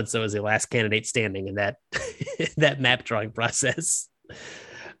Amanda Mays Bledsoe is the last candidate standing in that that map drawing process.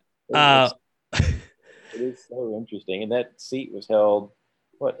 It is so interesting. And that seat was held,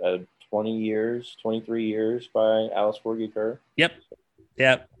 23 years by Alice Forgy Kerr. Yep.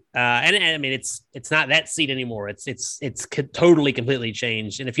 And I mean, it's not that seat anymore. It's totally completely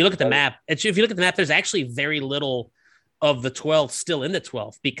changed. And if you look at the map, there's actually very little of the 12th still in the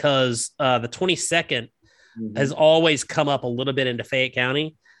 12th because the 22nd has always come up a little bit into Fayette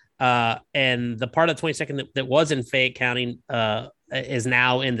County. And the part of the 22nd that was in Fayette County is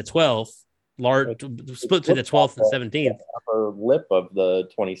now in the 12th. Split to the 12th and 17th. Upper lip of the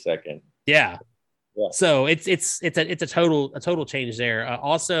 22nd. Yeah. So it's a total change there.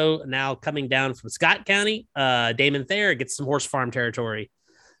 Also now coming down from Scott County, Damon Thayer gets some horse farm territory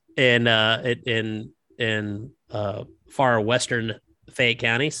in far western Fayette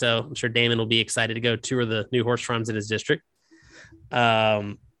County. So I'm sure Damon will be excited to go tour the new horse farms in his district.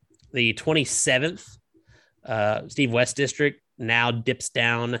 The 27th, Steve West district now dips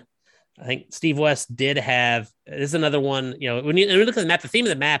down. I think Steve West did have, this is another one, when you look at the map, the theme of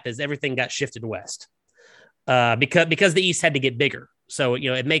the map is everything got shifted west because the East had to get bigger. So,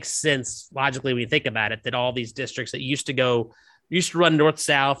 it makes sense logically when you think about it, that all these districts that used to run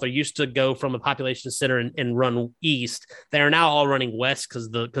north-south or used to go from a population center and run east, they are now all running west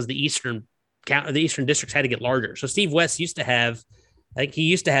because the eastern districts had to get larger. So Steve West used to have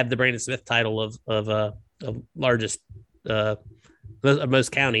the Brandon Smith title of largest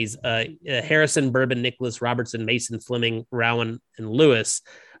most counties, Harrison, Bourbon, Nicholas, Robertson, Mason, Fleming, Rowan, and Lewis.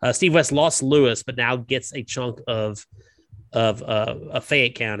 Steve West lost Lewis, but now gets a chunk of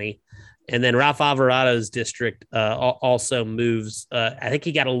Fayette County. And then Ralph Alvarado's district also moves. I think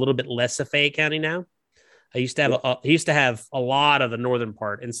he got a little bit less of Fayette County now. He used to have a lot of the northern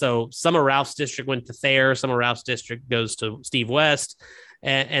part. And so some of Ralph's district went to Thayer, some of Ralph's district goes to Steve West.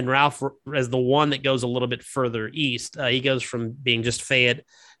 And Ralph as the one that goes a little bit further east. He goes from being just Fayette,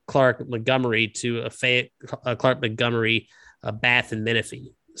 Clark, Montgomery to a Fayette, Clark, Montgomery, Bath, and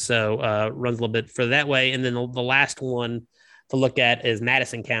Menifee. So runs a little bit further that way. And then the last one to look at is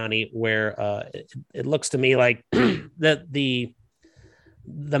Madison County, where it looks to me like that the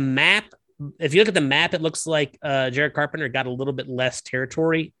map, if you look at the map, it looks like Jared Carpenter got a little bit less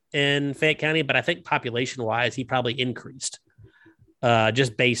territory in Fayette County, but I think population-wise, he probably increased.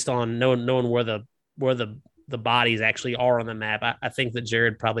 Just based on knowing where the bodies actually are on the map. I think that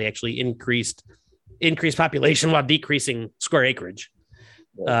Jared probably actually increased population while decreasing square acreage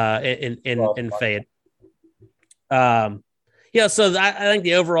in Fayette. So I think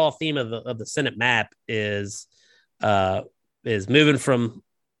the overall theme of the Senate map is moving from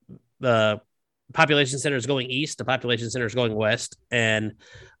the population centers going east to population centers going west, and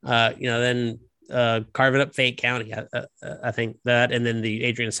then carving up Fayette County. I think that, and then the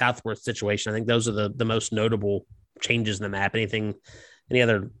Adrian Southworth situation. I think those are the most notable changes in the map. Any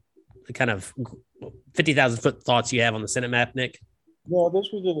other kind of 50,000-foot thoughts you have on the Senate map, Nick? Yeah, those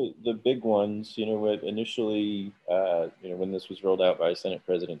were the big ones. Initially, when this was rolled out by Senate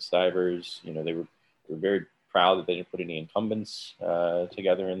President Stivers, they were very proud that they didn't put any incumbents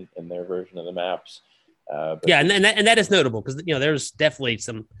together in their version of the maps. Yeah, and that is notable because there's definitely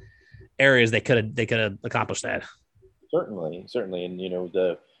some areas they could have accomplished that. Certainly,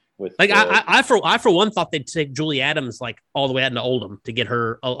 and I for one thought they'd take Julie Adams like all the way out into Oldham to get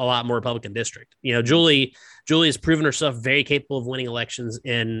her a lot more Republican district. Julie has proven herself very capable of winning elections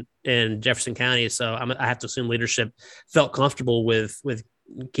in Jefferson County, so I have to assume leadership felt comfortable with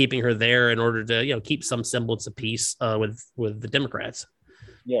keeping her there in order to keep some semblance of peace with the Democrats.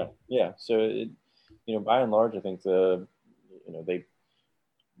 Yeah. So by and large, I think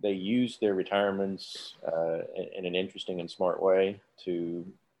they use their retirements in an interesting and smart way to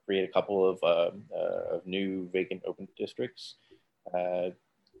create a couple of new vacant open districts,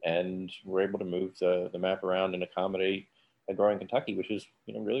 and we're able to move the map around and accommodate a growing Kentucky, which is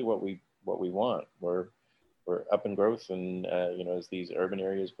really what we want. We're up in growth, and as these urban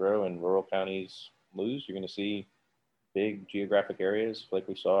areas grow and rural counties lose, you're going to see big geographic areas like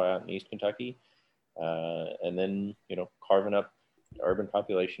we saw out in East Kentucky, and then carving up urban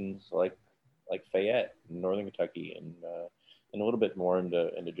populations like Fayette in northern Kentucky, and a little bit more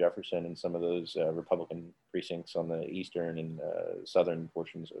into Jefferson and some of those Republican precincts on the eastern and southern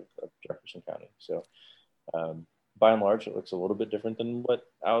portions of Jefferson County. So by and large, it looks a little bit different than what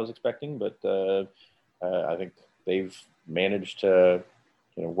I was expecting, but I think they've managed to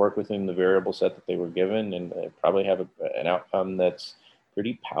work within the variable set that they were given, and probably have an outcome that's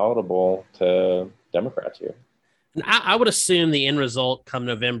pretty palatable to Democrats here. I would assume the end result come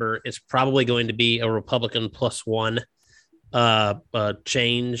November is probably going to be a Republican +1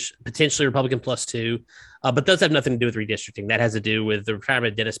 change, potentially Republican +2, but those have nothing to do with redistricting. That has to do with the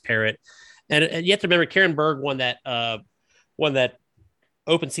retirement of Dennis Parrott, and you have to remember Karen Berg won that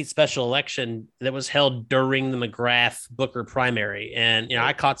open seat special election that was held during the McGrath Booker primary. And,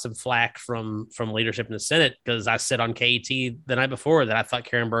 I caught some flack from leadership in the Senate because I said on KET the night before that I thought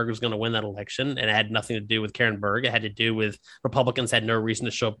Karen Berg was going to win that election, and it had nothing to do with Karen Berg. It had to do with Republicans had no reason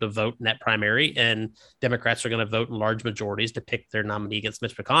to show up to vote in that primary, and Democrats are going to vote in large majorities to pick their nominee against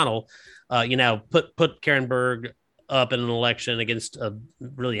Mitch McConnell. Put Karen Berg up in an election against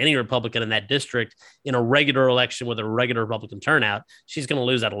really any Republican in that district in a regular election with a regular Republican turnout, she's going to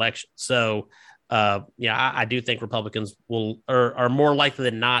lose that election. So, I do think Republicans are more likely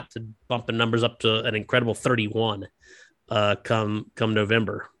than not to bump the numbers up to an incredible 31 come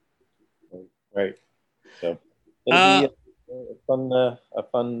November. Right. So it'll be a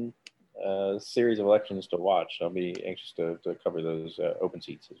fun series of elections to watch. I'll be anxious to cover those open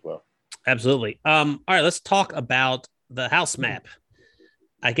seats as well. Absolutely. All right, let's talk about the House map.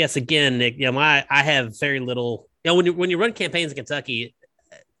 I guess again, Nick, I have very little. When you run campaigns in Kentucky,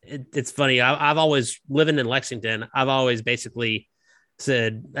 it's funny. I've always living in Lexington. I've always basically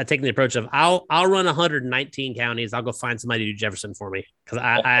said I've taken the approach of I'll run 119 counties. I'll go find somebody to do Jefferson for me because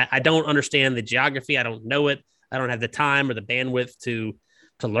I don't understand the geography. I don't know it. I don't have the time or the bandwidth to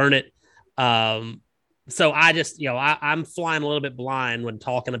learn it. So I just, I'm flying a little bit blind when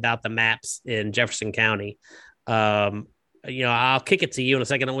talking about the maps in Jefferson County. I'll kick it to you in a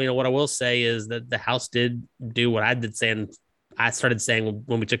second. What I will say is that the House did do what I did say, and I started saying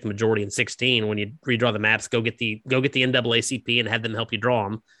when we took the majority in 2016, when you redraw the maps, go get the NAACP and have them help you draw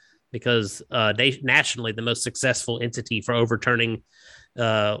them, because nationally the most successful entity for overturning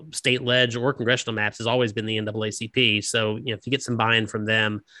state ledge or congressional maps has always been the NAACP. So if you get some buy-in from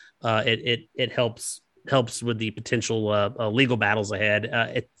them, it helps with the potential legal battles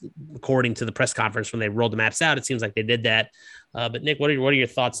ahead. According to the press conference when they rolled the maps out, it seems like they did that. But Nick, what are your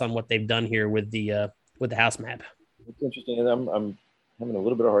thoughts on what they've done here with the House map? It's interesting. I'm having a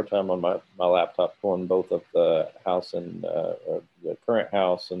little bit of a hard time on my laptop pulling both of the House and the current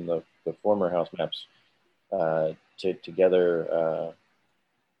House and the former House maps together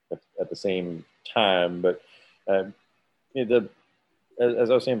at the same time. But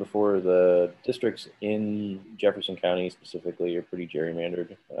as I was saying before, the districts in Jefferson County specifically are pretty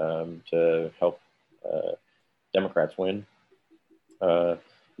gerrymandered to help Democrats win.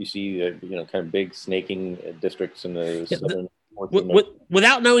 You see, kind of big snaking districts in the southern.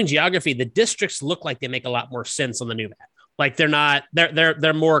 Without knowing geography, the districts look like they make a lot more sense on the new map. Like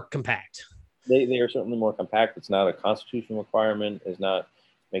they're more compact. They are certainly more compact. It's not a constitutional requirement. It's not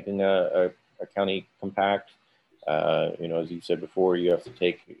making a county compact. As you said before, you have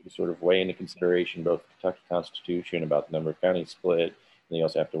to sort of weigh into consideration both the Kentucky Constitution about the number of counties split, and you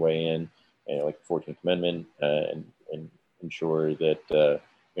also have to weigh in, like the 14th Amendment, and ensure that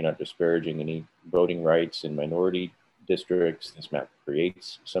you're not disparaging any voting rights in minority districts. This map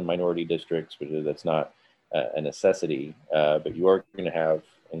creates some minority districts, but that's not a necessity. But you are going to have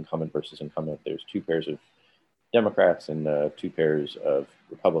incumbent versus incumbent. There's two pairs of Democrats and two pairs of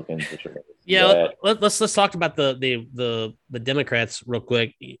Republicans, which are let's talk about the Democrats real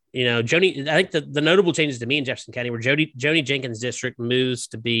quick. Joni, I think the notable changes to me in Jefferson County were Joni Jenkins' district moves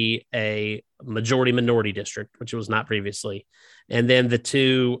to be a majority minority district, which it was not previously, and then the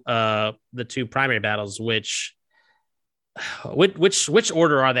two primary battles, which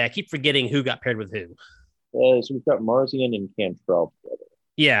order are they? I keep forgetting who got paired with who. So we've got Marzian and Cantrell together.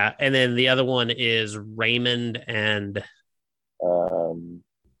 Yeah, and then the other one is Raymond and.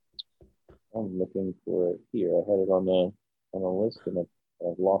 I'm looking for it here. I had it on the list, and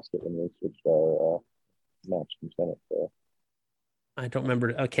I've lost it when we switched our maps from Senate. So. I don't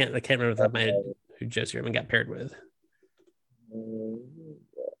remember. I can't remember the top of my head who Josie Raymond got paired with.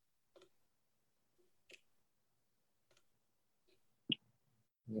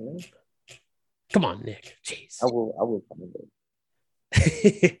 Yeah. Come on, Nick. Jeez. I will come in there.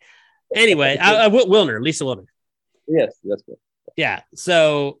 Anyway, Lisa Wilner. Yes, that's good. Yeah.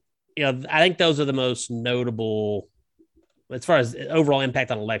 So, I think those are the most notable, as far as overall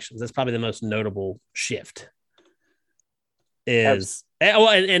impact on elections. That's probably the most notable shift. I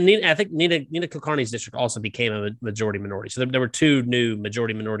think Nina Kulkarni's district also became a majority minority. So there were two new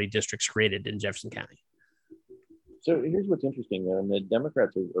majority minority districts created in Jefferson County. So here's what's interesting, and the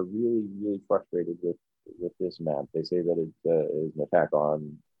Democrats are really, really frustrated with this map. They say that it is an attack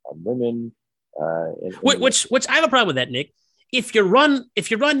on women. Which I have a problem with that, Nick. If you run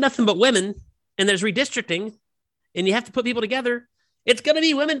nothing but women and there's redistricting and you have to put people together, it's going to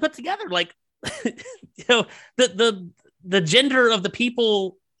be women put together. Like, the gender of the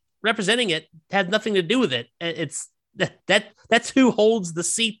people representing it has nothing to do with it. It's that's who holds the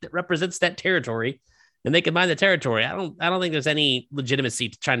seat that represents that territory, and they combine the territory. I don't think there's any legitimacy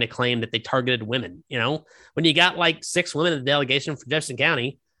to trying to claim that they targeted women. When you got like 6 women in the delegation for Jefferson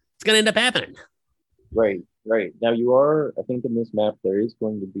County, it's going to end up happening. Right. Now I think in this map, there is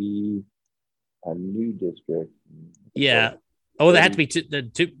going to be a new district. Yeah. Oh, there had to be two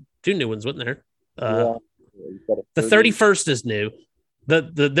new ones, wasn't there? Yeah. The 31st is new.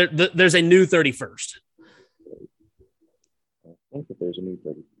 There's a new 31st. I think that there's a new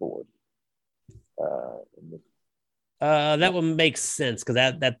 34th. That one makes sense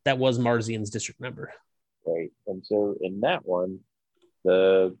because that was Marzian's district number. Right. And so in that one,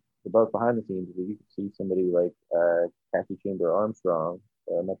 the both behind the scenes, you can see somebody like Kathy Chamber Armstrong,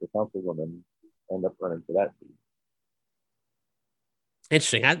 Metro Councilwoman, end up running for that seat.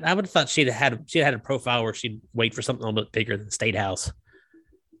 Interesting. I would have thought she'd had a profile where she'd wait for something a little bit bigger than the State House.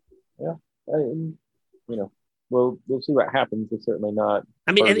 Yeah. We'll see what happens. It's certainly not.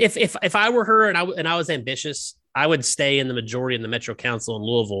 I mean, if I were her and I was ambitious, I would stay in the majority in the Metro Council in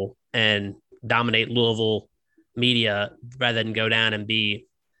Louisville and dominate Louisville media rather than go down and be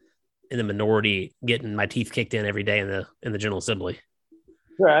in the minority, getting my teeth kicked in every day in the General Assembly.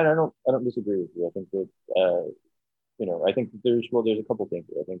 Sure, and I don't disagree with you. I think that I think that there's a couple things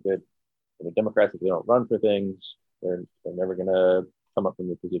here. I think that Democrats, if they don't run for things, they're never going to come up from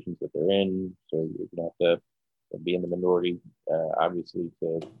the positions that they're in. So you're going to have to be in the minority, obviously,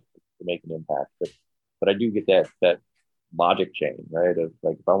 to make an impact. But I do get that logic chain, right? Of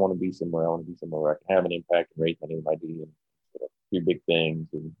like, if I want to be somewhere, I want to be somewhere where I can have an impact and raise my name ID and do big things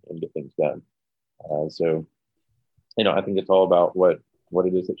and get things done. So I think it's all about what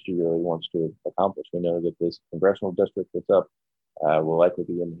it is that she really wants to accomplish. We know that this congressional district that's up will likely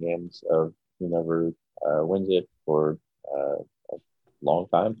be in the hands of whomever wins it for a long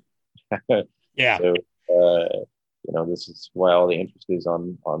time. Yeah. So, this is why all the interest is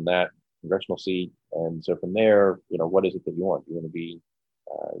on that congressional seat. And so from there, what is it that you want? You want to be,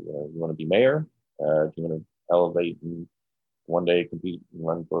 you want to be mayor? Do you want to elevate and one day compete and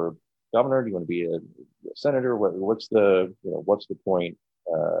run for governor? Do you want to be a senator? What's the point?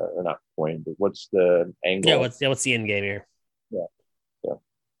 Or not point, but what's the angle? Yeah, what's the end game here? Yeah. So.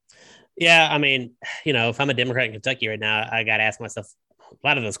 Yeah, I mean, if I'm a Democrat in Kentucky right now, I got to ask myself a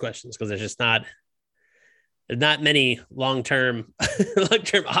lot of those questions because there's not many long-term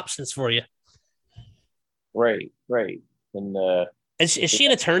options for you. Right. And is she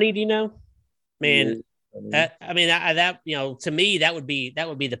an attorney? Do you know? Man, to me, that would be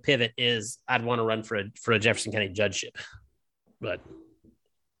the pivot. Is I'd want to run for a Jefferson County judgeship, but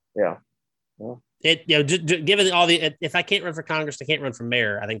yeah. Well, Given all the, if I can't run for Congress, I can't run for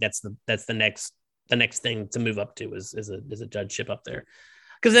mayor. I think that's the next thing to move up to is a judgeship up there.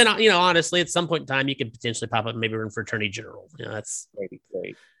 Because then, honestly, at some point in time, you could potentially pop up and maybe run for attorney general. That's right.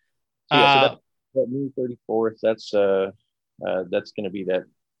 So yeah, so that new 34th, that's going to be that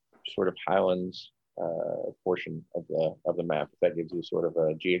sort of Highlands portion of the map. That gives you sort of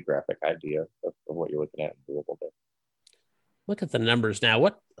a geographic idea of what you're looking at in doable there. Look at the numbers now.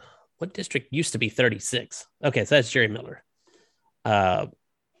 What district used to be 36? Okay, so that's Jerry Miller. Yeah,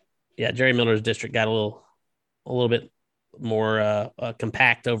 Jerry Miller's district got a little bit more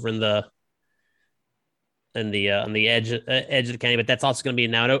compact over on the edge of the county, but that's also going to be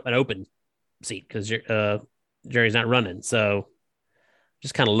now an open seat because Jerry's not running. So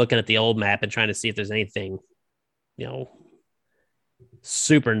just kind of looking at the old map and trying to see if there's anything,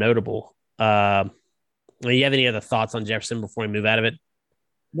 super notable. Do you have any other thoughts on Jefferson before we move out of it?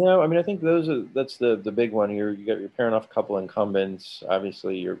 No, I mean I think that's the big one. You're pairing off a couple incumbents.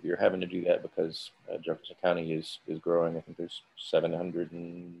 Obviously, you're having to do that because Jefferson County is growing. I think there's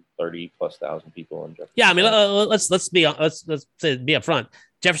 730 plus thousand people in Jefferson. Yeah, I mean let's be upfront.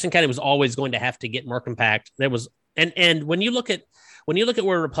 Jefferson County was always going to have to get more compact. There was and when you look at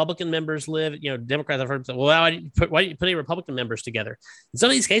where Republican members live, Democrats have heard, well, why do you put any Republican members together? In some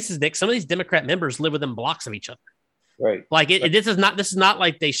of these cases, Nick, some of these Democrat members live within blocks of each other. Right. Like this is not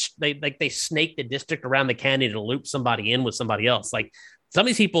like they snake the district around the county to loop somebody in with somebody else. Like some of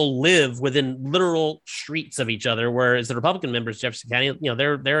these people live within literal streets of each other, whereas the Republican members of Jefferson County,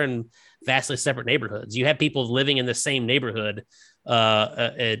 they're in vastly separate neighborhoods. You have people living in the same neighborhood in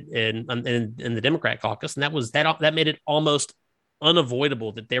the Democrat caucus, and that made it almost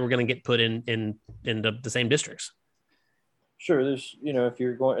unavoidable that they were going to get put in the same districts. Sure. There's, if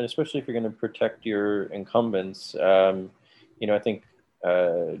you're going, and especially if you're going to protect your incumbents, I think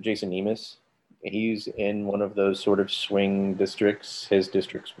Jason Nemes, he's in one of those sort of swing districts. His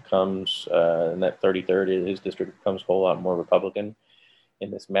district becomes, in that 33rd, his district becomes a whole lot more Republican. In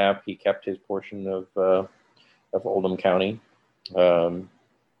this map, he kept his portion of Oldham County.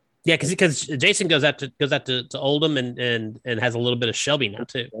 Yeah, because Jason goes out to Oldham and has a little bit of Shelby now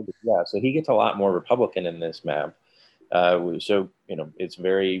too. Yeah, so he gets a lot more Republican in this map. So it's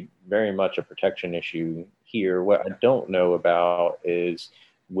very, very much a protection issue here. What I don't know about is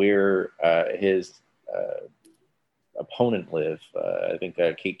where his opponent live. I think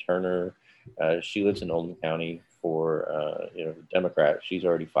Kate Turner, she lives in Oldham County for the Democrat. She's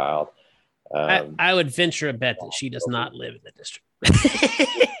already filed. I would venture a bet that she does not live in the district.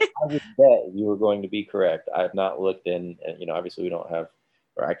 I would bet you were going to be correct. I have not looked in, obviously we don't have,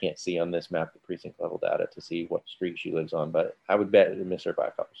 or I can't see on this map the precinct level data to see what street she lives on, but I would bet it miss her by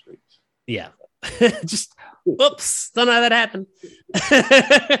a couple streets. Yeah. Just, oops, don't know how that happened.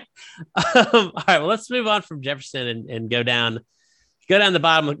 All right, well, let's move on from Jefferson and go down the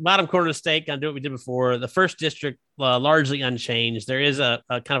bottom corner of the state, kind of do what we did before. The first district, largely unchanged. There is a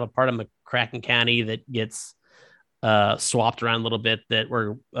kind of a part of McCracken County that gets swapped around a little bit that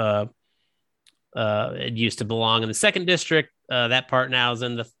were it used to belong in the second district. That part now is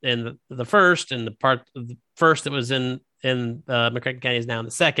in the first, and the part of the first that was in McCracken County is now in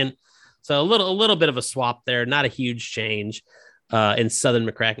the second. So a little bit of a swap there, not a huge change in southern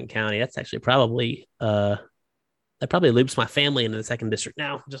McCracken County. That's actually probably that probably loops my family into the second district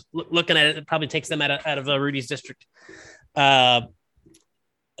now. Just looking at it, it probably takes them out of Rudy's district. The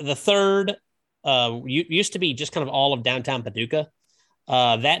third used to be just kind of all of downtown Paducah.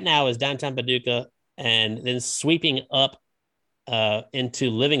 That now is downtown Paducah and then sweeping up into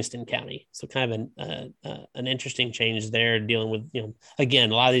Livingston County. So kind of an interesting change there, dealing with,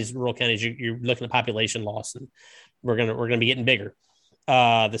 again, a lot of these rural counties, you're looking at population loss, and we're gonna be getting bigger.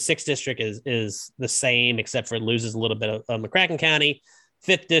 The sixth district is the same, except for it loses a little bit of McCracken County.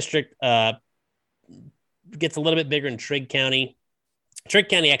 Fifth district gets a little bit bigger in Trigg County. Trigg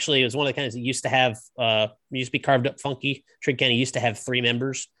County actually was one of the counties that used to be carved up funky. Trigg County used to have 3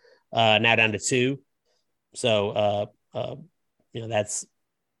 members, now down to 2. So, that's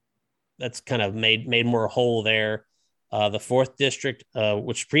kind of made more whole there. The fourth district,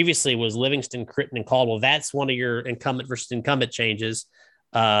 which previously was Livingston, Critton, and Caldwell, that's one of your incumbent versus incumbent changes.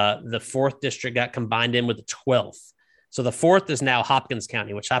 The fourth district got combined in with the 12th. So the fourth is now Hopkins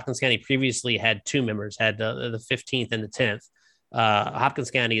County, which Hopkins County previously had 2 members, had the 15th and the 10th.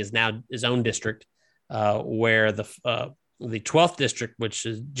 Hopkins County is now his own district, where the 12th district, which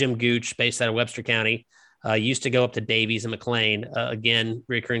is Jim Gooch, based out of Webster County, used to go up to Davies and McLean. Again,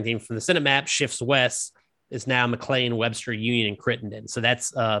 recurring theme from the Senate map, shifts west, is now McLean, Webster, Union, and Crittenden. So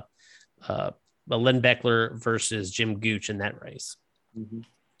that's Len Beckler versus Jim Gooch in that race. Mm-hmm.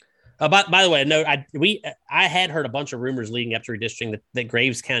 By the way, no, I had heard a bunch of rumors leading up to redistricting that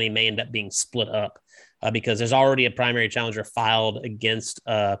Graves County may end up being split up because there's already a primary challenger filed against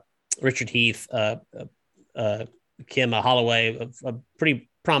Richard Heath, Kim Holloway, a pretty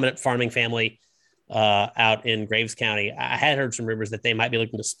prominent farming family out in Graves County. I had heard some rumors that they might be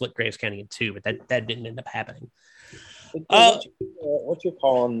looking to split Graves County in two, but that didn't end up happening. What's your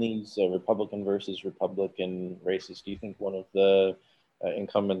call on these Republican versus Republican races? Do you think one of the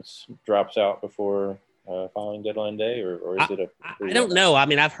incumbents drops out before filing deadline day, or is it a? I don't know. I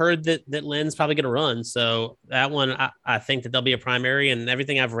mean, I've heard that Lynn's probably going to run, so that one I think that there'll be a primary, and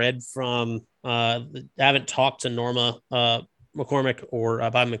everything I've read from I haven't talked to Norma McCormick or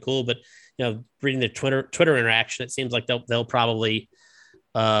Bob McCool, but reading the Twitter interaction, it seems like they'll probably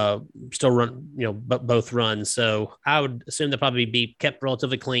still run, both run. So I would assume they'll probably be kept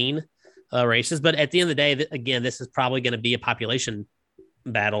relatively clean races. But at the end of the day, again, this is probably going to be a population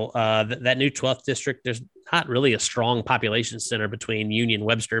battle. That new 12th district, there's not really a strong population center between Union,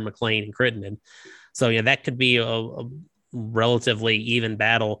 Webster, McLean, and Crittenden. So that could be a relatively even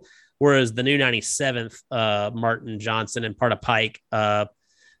battle. Whereas the new 97th, Martin, Johnson, and part of Pike,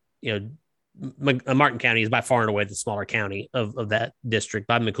 Martin County is by far and away the smaller county of that district.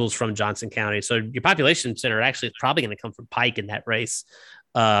 Bob McCool's from Johnson County. So your population center actually is probably going to come from Pike in that race.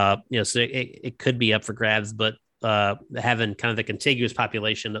 So it could be up for grabs, but having kind of the contiguous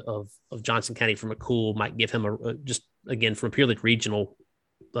population of Johnson County from McCool might give him just again, from a purely regional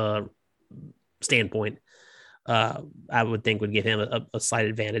standpoint, I would think would give him a slight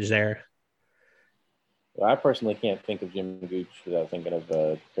advantage there. Well, I personally can't think of Jim Gooch without thinking of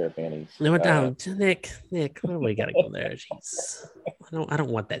a pair of panties. No, Nick, what do we got to go there? Jeez, I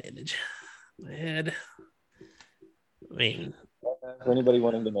don't want that image in my head. I mean, for anybody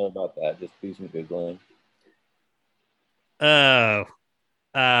wanting to know about that, just do some Googling. Oh,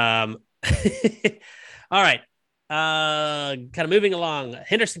 all right. Kind of moving along.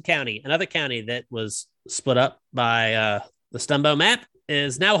 Henderson County, another county that was split up by the Stumbo map,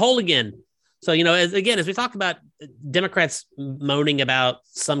 is now whole again. So, as we talk about Democrats moaning about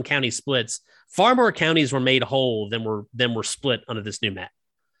some county splits, far more counties were made whole than were split under this new map.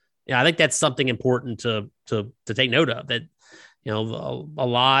 I think that's something important to take note of, that, a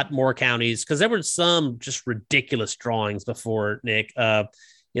lot more counties, because there were some just ridiculous drawings before, Nick. I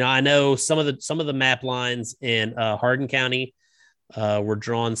know some of the map lines in Hardin County were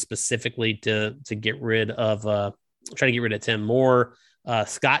drawn specifically to get rid of trying to get rid of Tim Moore.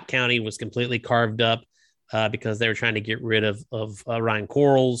 Scott County was completely carved up because they were trying to get rid of Ryan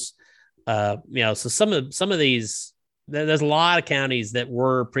Quarles. So some of these, there's a lot of counties that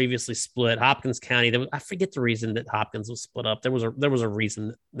were previously split. Hopkins County, I forget the reason that Hopkins was split up. There was a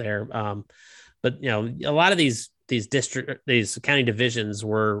reason there, but a lot of these county divisions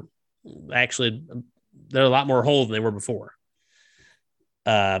were actually, they're a lot more whole than they were before.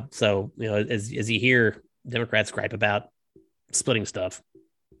 So as you hear Democrats gripe about splitting stuff,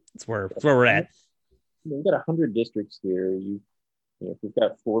 that's where we're at. We've got 100 districts here. We've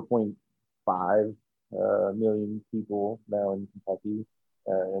got 4.5 million people now in Kentucky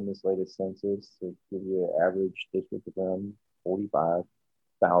in this latest census. To give you an average district of around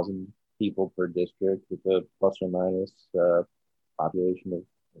 45,000 people per district, with a plus or minus population of,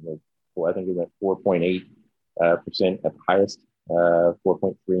 I think it's at 4.8% at the highest,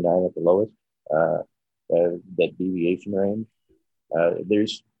 4.39 at the lowest. That deviation range.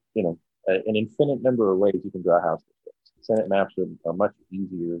 There's an infinite number of ways you can draw house districts. Senate maps are much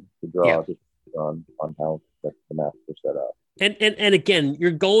easier to draw just on how the maps are set up. And again,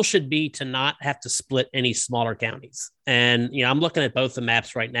 your goal should be to not have to split any smaller counties. And I'm looking at both the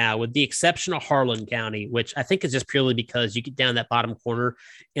maps right now, with the exception of Harlan County, which I think is just purely because you get down that bottom corner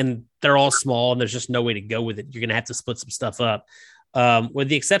and they're all small and there's just no way to go with it. You're going to have to split some stuff up. With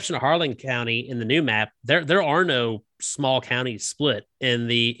the exception of Harlan County in the new map, there are no small counties split. In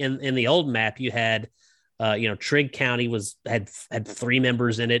the old map, you had, Trigg County had 3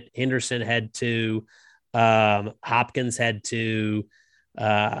 members in it. Henderson had 2. Hopkins had 2.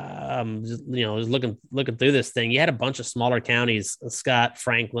 Looking through this thing, you had a bunch of smaller counties, Scott,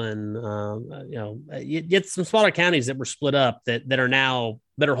 Franklin, you get some smaller counties that were split up that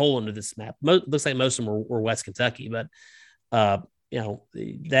are whole under this map. Looks like most of them were West Kentucky, but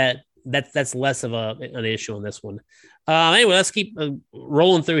that's less of an issue on this one. Anyway, let's keep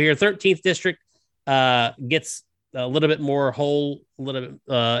rolling through here. 13th district gets a little bit more whole, a little bit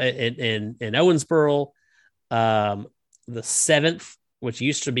in Owensboro. The 7th, which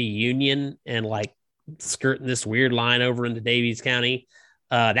used to be Union and like skirting this weird line over into Daviess County,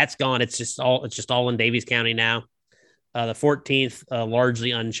 that's gone. It's just all in Daviess County now. The 14th,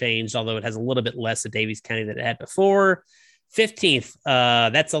 largely unchanged, although it has a little bit less of Daviess County than it had before. 15th,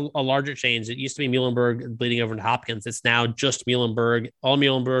 that's a larger change. It used to be Muhlenberg bleeding over into Hopkins. It's now just Muhlenberg,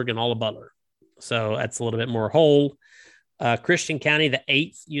 and all of Butler. So that's a little bit more whole. Christian County, the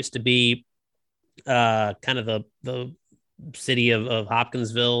 8th, used to be kind of the city of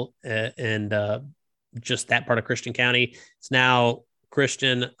Hopkinsville and just that part of Christian County. It's now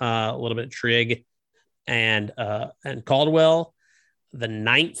Christian, a little bit of Trigg and Caldwell. The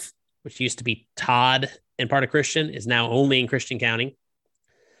 9th, which used to be Todd and part of Christian, is now only in Christian County.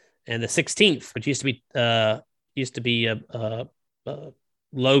 And the 16th, which used to be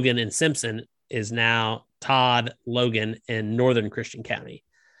Logan and Simpson, is now Todd, Logan, and Northern Christian County.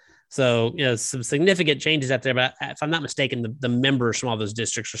 So, some significant changes out there, but if I'm not mistaken, the members from all those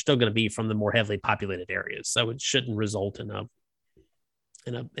districts are still going to be from the more heavily populated areas. So it shouldn't result in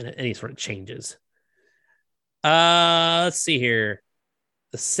any sort of changes. Let's see here.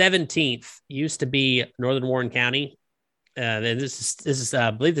 The 17th used to be Northern Warren County. This is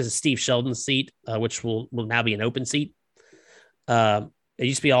I believe this is Steve Sheldon's seat, which will now be an open seat. It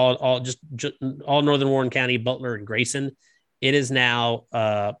used to be all Northern Warren County, Butler, and Grayson. It is now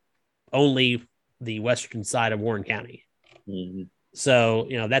only the western side of Warren County. Mm-hmm. So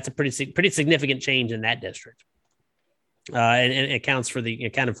that's a pretty significant change in that district. And it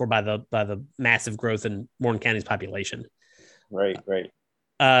accounted for by the massive growth in Warren County's population. Right.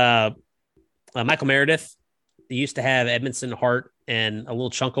 Michael Meredith used to have Edmondson, Hart, and a little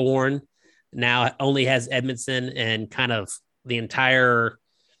chunk of Warren. Now only has Edmondson and kind of the entire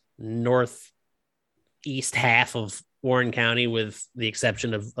northeast half of Warren County, with the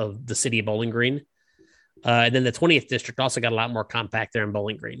exception of the city of Bowling Green. And then the 20th district also got a lot more compact there in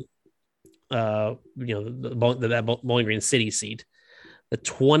Bowling Green. The Bowling Green city seat. The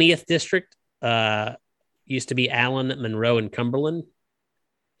 20th district used to be Allen, Monroe, and Cumberland.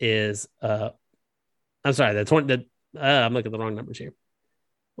 I'm sorry, I'm looking at the wrong numbers here.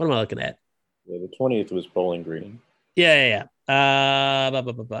 What am I looking at? Yeah, the 20th was Bowling Green. Yeah. All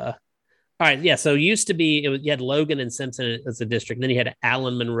right, yeah. So you had Logan and Simpson as a district, and then you had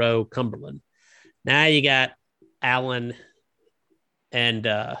Allen, Monroe, Cumberland. Now you got Allen and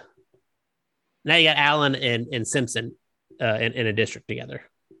Simpson in a district together,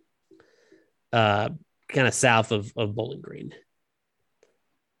 kind of south of Bowling Green.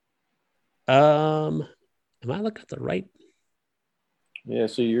 Am I looking at the right? Yeah,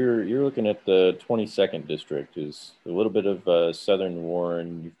 so you're looking at the 22nd district. Is a little bit of Southern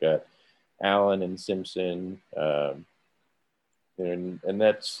Warren. You've got Allen and Simpson, and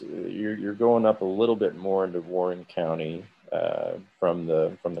that's you're going up a little bit more into Warren County from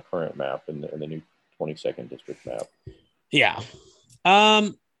the current map and the new 22nd district map. Yeah,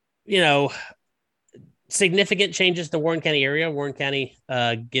 significant changes to Warren County area. Warren County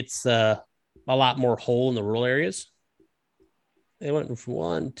gets a lot more whole in the rural areas. They went from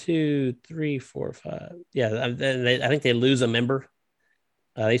 1, 2, 3, 4, 5. Yeah, I think they lose a member.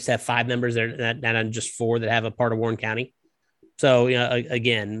 They used to have 5 members there, now just 4 that have a part of Warren County. So,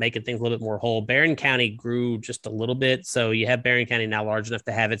 again, making things a little bit more whole. Barron County grew just a little bit. So you have Barron County now large enough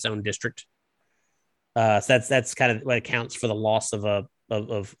to have its own district. So that's kind of what accounts for the loss of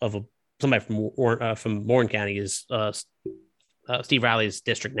somebody from Warren County. Is Steve Riley's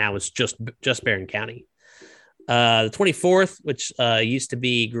district now is just Barron County. The 24th, which used to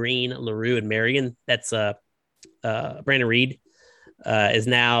be Greene, LaRue, and Marion, that's Brandon Reed, is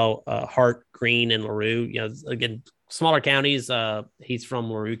now Hart, Greene, and LaRue. Again, smaller counties. He's from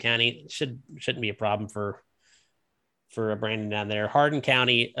LaRue County. Shouldn't be a problem for Brandon down there. Hardin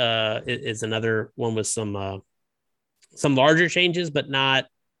County is another one with some larger changes, but not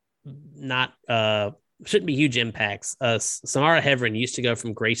shouldn't be huge impacts. Samara Heverin used to go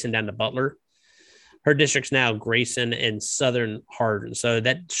from Grayson down to Butler. Her district's now Grayson and Southern Hardin. So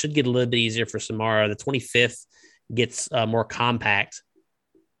that should get a little bit easier for Samara. The 25th gets more compact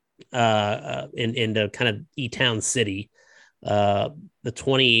into kind of E-Town City. The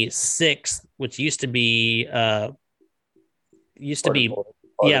 26th, which used to be and a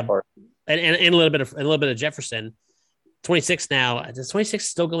little bit of Jefferson. 26 now. Does 26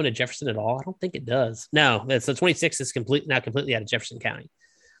 still go into Jefferson at all? I don't think it does. No, so 26 is completely out of Jefferson County.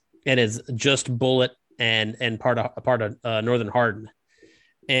 It is just Bullitt and part of Northern Hardin,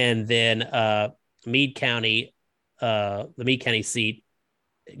 and then Meade County, the Meade County seat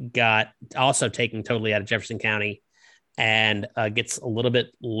got also taken totally out of Jefferson County, and gets a little bit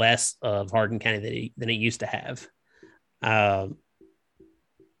less of Hardin County than it used to have. Look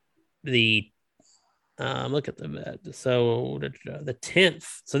at the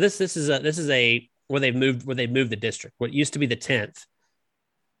 10th. So this is a where they've moved the district. What used to be the 10th,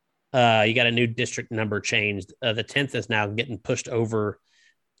 you got a new district number changed. The 10th is now getting pushed over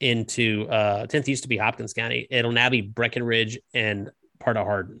into 10th used to be Hopkins County. It'll now be Breckenridge and part of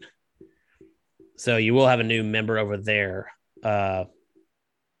Hardin. So you will have a new member over there.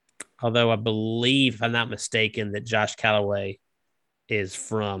 Although I believe, if I'm not mistaken, that Josh Calloway is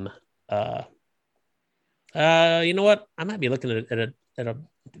from. You know what? I might be looking at a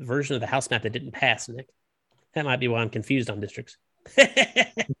version of the house map that didn't pass, Nick. That might be why I'm confused on districts.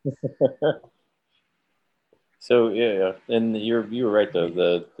 So yeah, and you were right though.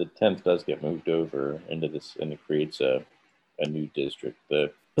 The 10th does get moved over into this, and it creates a new district.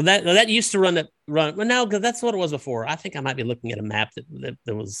 Well, that used to run. Well, no, because that's what it was before. I think I might be looking at a map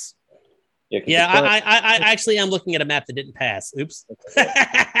that was. Yeah, I actually am looking at a map that didn't pass. Oops.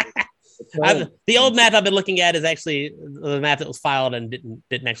 The old map I've been looking at is actually the map that was filed and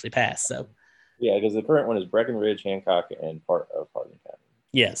didn't actually pass. So. Yeah, because the current one is Breckenridge, Hancock, and part of Hardin County.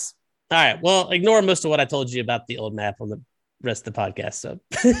 Yes. All right. Well, ignore most of what I told you about the old map on the rest of the podcast. So,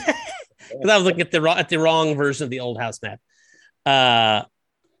 because I was looking at the wrong version of the old house map. All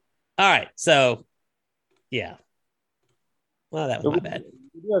right. So, yeah. Well, that was my bad.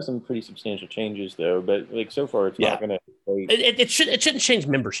 We do have some pretty substantial changes, though. But like so far, it's not going to. It shouldn't change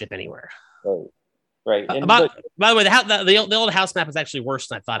membership anywhere. Right. By the way, the old house map is actually worse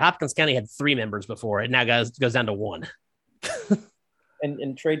than I thought. Hopkins County had 3 members before. It now goes down to 1.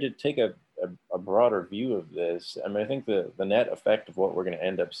 And Trey, to take a broader view of this, I mean, I think the net effect of what we're going to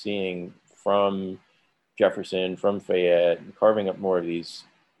end up seeing from Jefferson, from Fayette, carving up more of these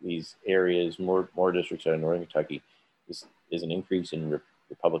areas, more districts out of Northern Kentucky, is an increase in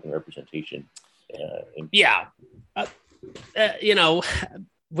Republican representation.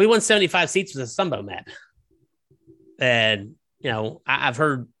 We won 75 seats with a Sumbo map. And, I've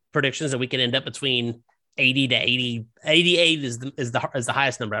heard predictions that we could end up between 80 to 80. 88 is the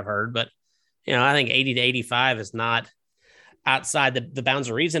highest number I've heard. But, I think 80 to 85 is not outside the bounds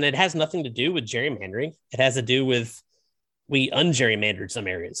of reason. It has nothing to do with gerrymandering. It has to do with we ungerrymandered some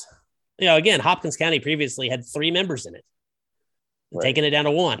areas. Again, Hopkins County previously had 3 members in it, right, taking it down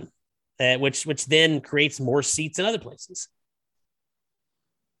to 1, which then creates more seats in other places.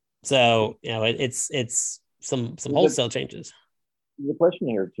 So, it's some wholesale changes. The question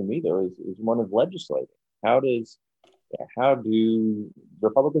here to me, though, is one of legislating. How do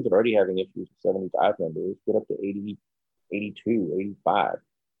Republicans are already having issues with 75 members get up to 80, 82, 85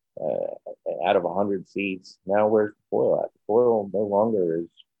 out of 100 seats? Now, where's the foil at? The foil no longer is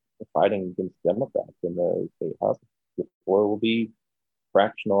fighting against Democrats in the state house. The foil will be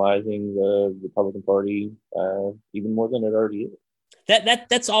fractionalizing the Republican Party even more than it already is.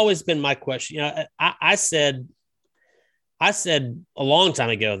 That's always been my question. I said a long time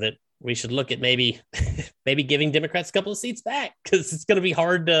ago that we should look at maybe giving Democrats a couple of seats back, because it's going to be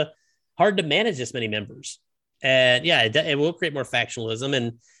hard to manage this many members. And it will create more factionalism,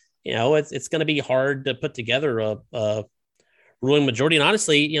 and it's going to be hard to put together a ruling majority. And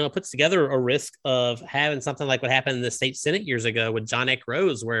honestly, it puts together a risk of having something like what happened in the state Senate years ago with John Eck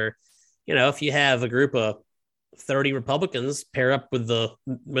Rose, where if you have a group of 30 Republicans pair up with the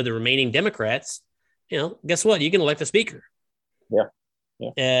remaining Democrats, guess what? You can elect a speaker. Yeah.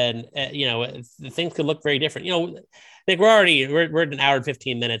 And things could look very different. I think we're at an hour and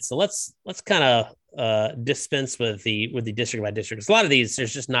 15 minutes, so let's kind of dispense with the district by district. A lot of these,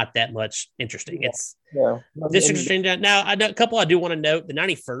 there's just not that much interesting. It's districts change out now. A couple I do want to note. The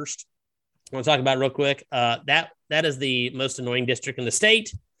 91st, I want to talk about real quick. That is the most annoying district in the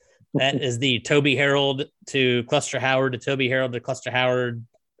state. That is the Toby Herald to Cluster Howard to Toby Herald to Cluster Howard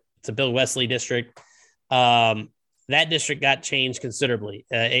to Bill Wesley district. That district got changed considerably.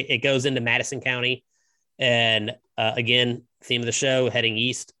 It goes into Madison County, and again, theme of the show, heading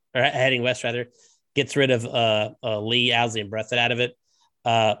west rather, gets rid of Lee, Owsley, and Breathitt out of it.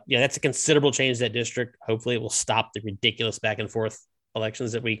 That's a considerable change to that district. Hopefully, it will stop the ridiculous back and forth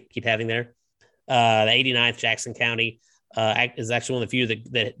elections that we keep having there. The 89th, Jackson County, is actually one of the few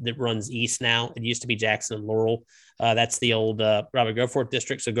that runs east now. It used to be Jackson and Laurel. That's the old Robert Goforth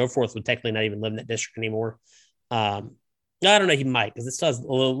district. So Goforth would technically not even live in that district anymore. I don't know. He might, because it still has a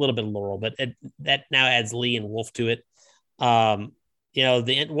little bit of Laurel, but that now adds Lee and Wolf to it. One of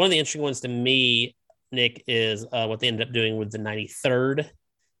the interesting ones to me, Nick, is what they ended up doing with the 93rd.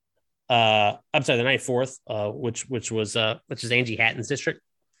 I'm sorry, the 94th, which is Angie Hatton's district.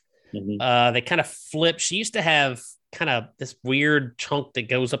 Mm-hmm. They kind of flipped. She used to have kind of this weird chunk that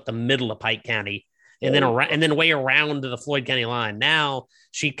goes up the middle of Pike County and then way around to the Floyd County line. Now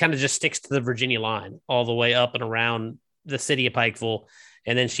she kind of just sticks to the Virginia line all the way up and around the city of Pikeville,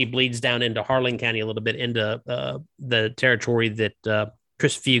 and then she bleeds down into Harlan County a little bit into the territory that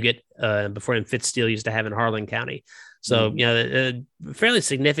Chris Fugit, before him Fitzsteele, used to have in Harlan County. So, you know, a fairly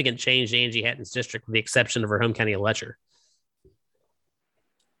significant change to Angie Hatton's district, with the exception of her home county of Letcher.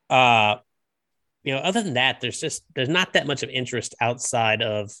 You know, other than that, there's not that much of interest outside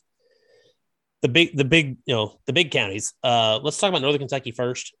of the big counties. Let's talk about Northern Kentucky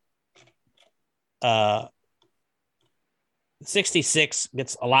first. 66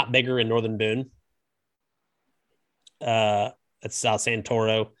 gets a lot bigger in Northern Boone. That's South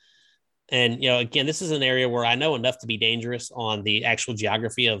Santoro. And, you know, again, this is an area where I know enough to be dangerous on the actual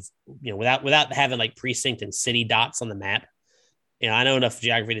geography of, you know, without having like precinct and city dots on the map. You know, I know enough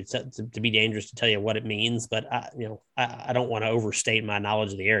geography to be dangerous to tell you what it means, but I don't want to overstate my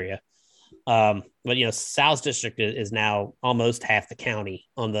knowledge of the area. But, you know, Sal's district is now almost half the county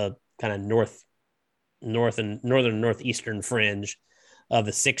on the kind of north and northeastern fringe of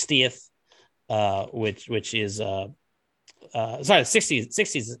the 60th, which is sorry, the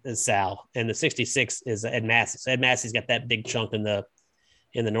 60s is Sal, and the 66 is Ed Massey. So Ed Massey's got that big chunk in the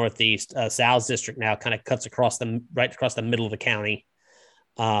northeast. Sal's district now kind of cuts right across the middle of the county.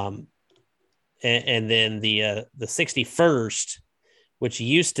 And then the 61st, which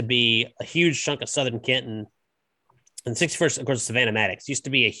used to be a huge chunk of southern Kenton, and the 61st, of course, Savannah Maddox, used to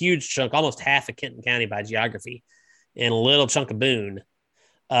be a huge chunk, almost half of Kenton County by geography, and a little chunk of Boone.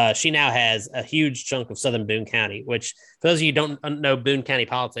 She now has a huge chunk of southern Boone County, which, for those of you who don't know Boone County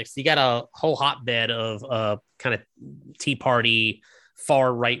politics, you got a whole hotbed of kind of Tea Party,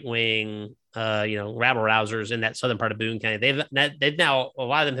 far right wing, rabble rousers in that southern part of Boone County. They've now, a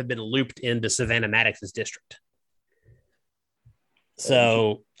lot of them have been looped into Savannah Maddox's district.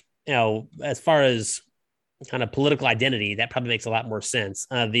 So, you know, as far as kind of political identity, that probably makes a lot more sense.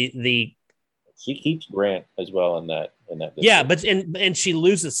 She keeps Grant as well in that district. Yeah, but and she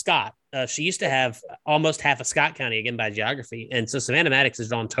loses Scott. She used to have almost half of Scott County, again by geography, and so Savannah Maddox is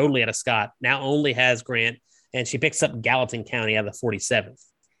drawn totally out of Scott. Now only has Grant, and she picks up Gallatin County out of the 47th.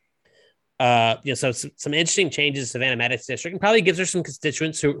 So some interesting changes to Savannah Maddox district, and probably gives her some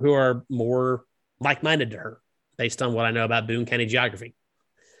constituents who are more like-minded to her, based on what I know about Boone County geography.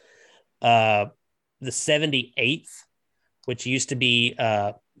 The 78th, which used to be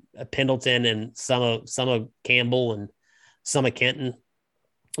Pendleton and some of Campbell and some of Kenton.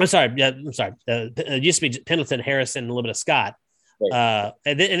 I'm sorry. It used to be Pendleton, Harrison, and a little bit of Scott. Right.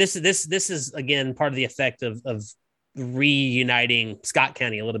 And this is again part of the effect of reuniting Scott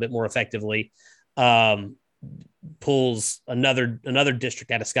County a little bit more effectively. Pulls another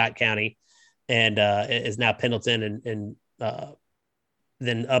district out of Scott County, and is now Pendleton and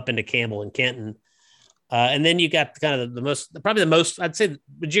then up into Campbell and Kenton. And then you got kind of the most, I'd say,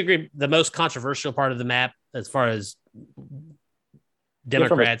 would you agree, the most controversial part of the map as far as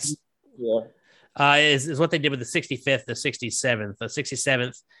Democrats is what they did with the 65th, the 67th. The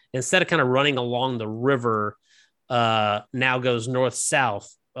 67th, instead of kind of running along the river, now goes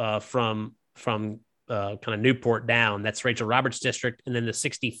north-south from kind of Newport down. That's Rachel Roberts' district. And then the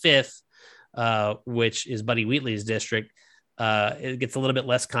 65th, which is Buddy Wheatley's district, it gets a little bit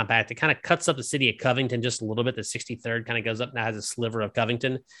less compact. It kind of cuts up the city of Covington just a little bit. The 63rd kind of goes up, now has a sliver of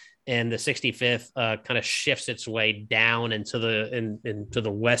Covington, and the 65th kind of shifts its way down into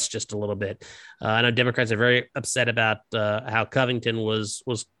the west just a little bit. I know Democrats are very upset about how Covington was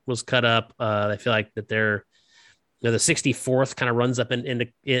cut up. They feel like that they're, the 64th kind of runs up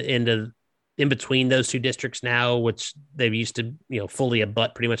into in between those two districts now, which they've used to, fully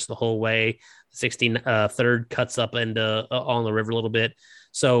abut pretty much the whole way. 63rd cuts up into on the river a little bit.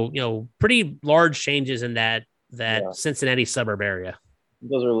 So, pretty large changes in that Cincinnati suburb area.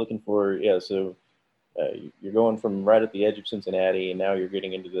 Those are looking for, so you're going from right at the edge of Cincinnati, and now you're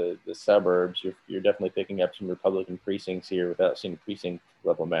getting into the suburbs. You're definitely picking up some Republican precincts here without seeing a precinct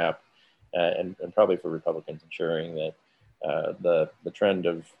level map, and probably for Republicans ensuring that the trend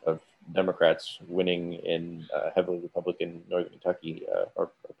of Democrats winning in heavily Republican Northern Kentucky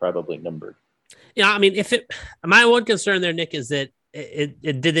are probably numbered. Yeah, I mean, my one concern there, Nick, is that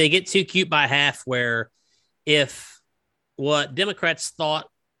did they get too cute by half? Where if what Democrats thought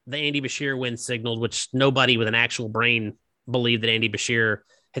the Andy Beshear win signaled, which nobody with an actual brain believed that Andy Beshear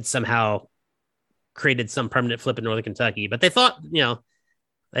had somehow created some permanent flip in Northern Kentucky, but they thought,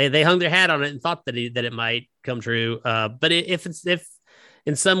 they hung their hat on it and thought that it might come true. But if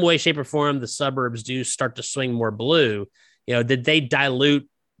in some way, shape, or form the suburbs do start to swing more blue, did they dilute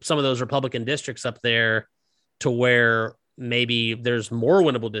some of those Republican districts up there to where maybe there's more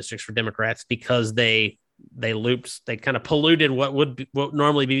winnable districts for Democrats because they kind of polluted what would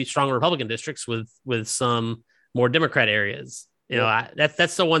normally be stronger Republican districts with some more Democrat areas.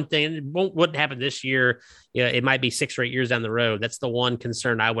 That's the one thing. It wouldn't happen this year. It might be 6 or 8 years down the road. That's the one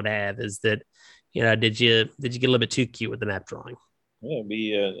concern I would have is that, did you get a little bit too cute with the map drawing? Yeah, it'd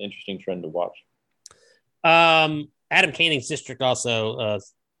be an interesting trend to watch. Adam Koenig's district also,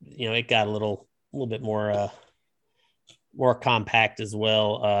 it got a little bit more compact as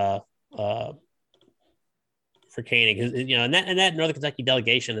well. For Koenig, and that Northern Kentucky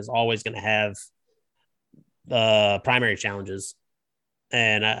delegation is always going to have primary challenges.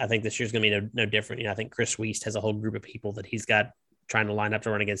 And I think this year's going to be no different. I think Chris Wiest has a whole group of people that he's got trying to line up to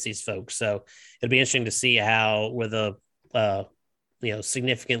run against these folks. So it'll be interesting to see how, with a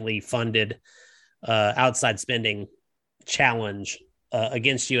significantly funded outside spending challenge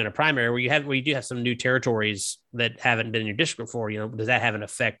against you in a primary where you do have some new territories that haven't been in your district before. Does that have an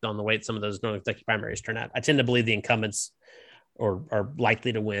effect on the way some of those Northern Kentucky primaries turn out? I tend to believe the incumbents are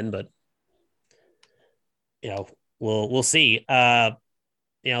likely to win, but we'll see.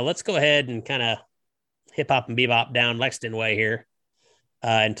 Let's go ahead and kind of hip hop and bebop down Lexington way here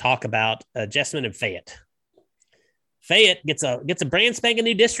and talk about Jessamine and Fayette. Fayette gets a brand spanking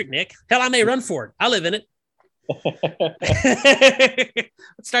new district, Nick. Hell, I may run for it. I live in it.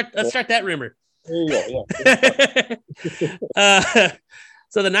 let's start that rumor. Yeah.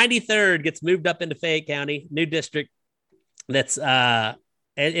 So the 93rd gets moved up into Fayette County, new district. That's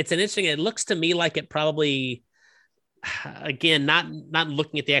it's an interesting. It looks to me like it probably, again, not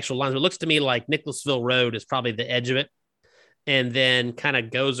looking at the actual lines, but it looks to me like Nicholasville Road is probably the edge of it, and then kind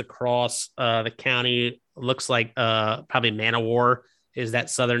of goes across the county. Looks like probably Manowar is that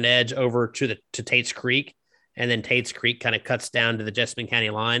southern edge over to Tate's Creek. And then Tate's Creek kind of cuts down to the Jessamine County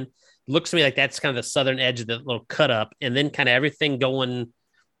line. Looks to me like that's kind of the southern edge of the little cut up, and then kind of everything going.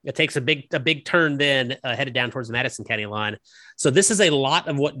 It takes a big turn then headed down towards the Madison County line. So this is a lot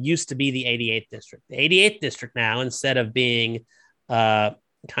of what used to be the 88th district. The 88th district now, instead of being kind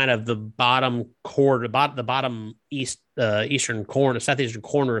of the bottom quarter, the bottom eastern corner, southeastern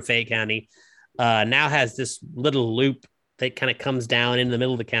corner of Fayette County, now has this little loop that kind of comes down in the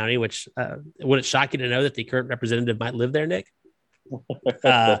middle of the county, which would it shock you to know that the current representative might live there, Nick?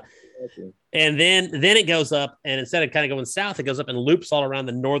 And then it goes up, and instead of kind of going south, it goes up and loops all around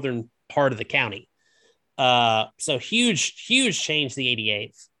the northern part of the county. So huge change, the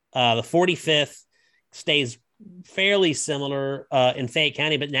 88th. The 45th stays fairly similar in Fayette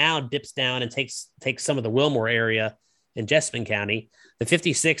County, but now dips down and takes some of the Wilmore area in Jessamine County. The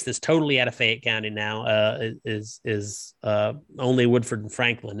 56th is totally out of Fayette County now. Is only Woodford and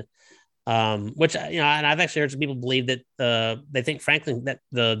Franklin, which and I've actually heard some people believe that they think Franklin, that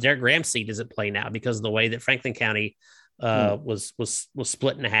the Derek Graham seat is at play now because of the way that Franklin County was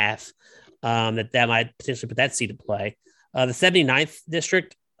split in half. That might potentially put that seat at play. The 79th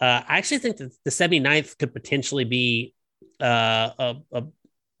district, I actually think that the 79th could potentially be a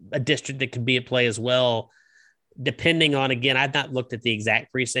district that could be at play as well. Depending on, again, I've not looked at the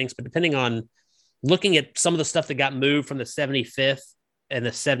exact precincts, but depending on looking at some of the stuff that got moved from the 75th and the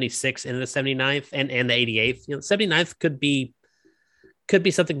 76th into the 79th and the 88th, 79th could be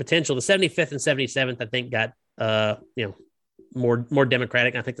something potential. The 75th and 77th, I think, got more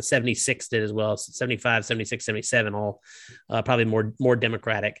Democratic. I think the 76th did as well. 75, 76, 77, all probably more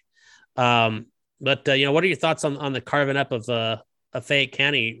Democratic. But what are your thoughts on the carving up of Fayette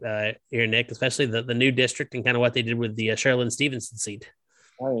County here, Nick, especially the new district and kind of what they did with the Sherilyn Stevenson seat?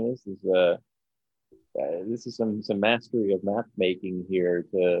 I mean, this is some mastery of map making here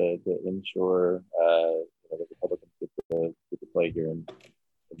to ensure the Republicans get to play here in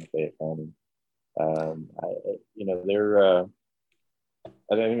Fayette County. I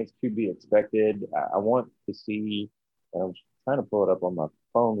think it's to be expected. I want to see. I'm trying to pull it up on my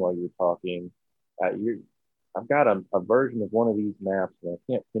phone while you're talking. I've got a version of one of these maps, and I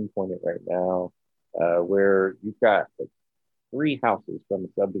can't pinpoint it right now, where you've got like 3 houses from a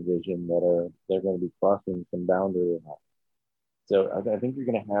subdivision they're going to be crossing some boundary. So I think you're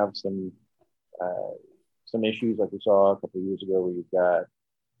going to have some issues like we saw a couple of years ago, where you've got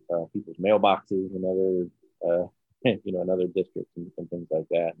people's mailboxes and other districts and things like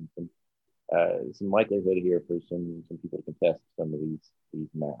that, and some likelihood here for some people to contest some of these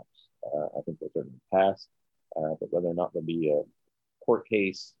maps. I think they'll certainly pass. But whether or not there'll be a court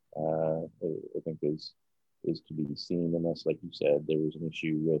case, I think is to be seen, unless, like you said, there was an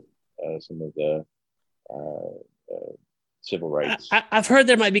issue with some of the civil rights. I've heard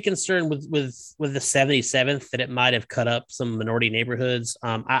there might be concern with the 77th that it might have cut up some minority neighborhoods.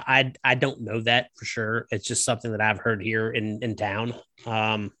 I don't know that for sure. It's just something that I've heard here in town.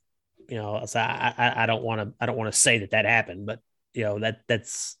 So I don't want to say that happened, but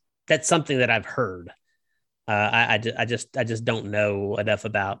that's something that I've heard. I just don't know enough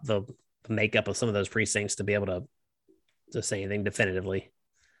about the makeup of some of those precincts to be able to say anything definitively.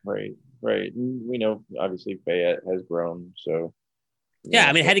 Right, right. And we know obviously Fayette has grown, so Yeah, I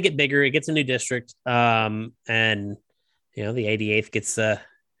yeah, mean, it had to get bigger. It gets a new district, and the 88th gets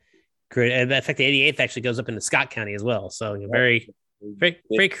created. In fact, the 88th actually goes up into Scott County as well. So very, very, it,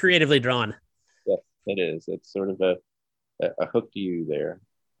 very creatively drawn. yes, it is. It's sort of a hook to you there.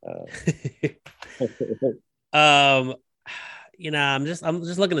 um, I'm just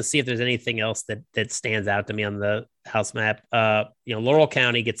looking to see if there's anything else that stands out to me on the house map. Laurel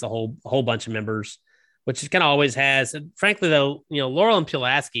County gets a whole bunch of members, which it kind of always has. And frankly, though, Laurel and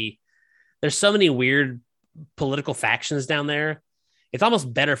Pulaski, there's so many weird political factions down there. It's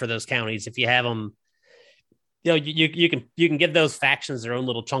almost better for those counties if you have them. You can give those factions their own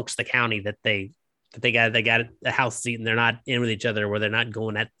little chunks of the county that they got a house seat, and they're not in with each other, where they're not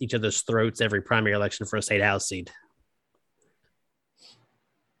going at each other's throats every primary election for a state house seat.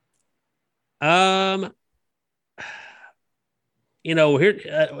 Um, here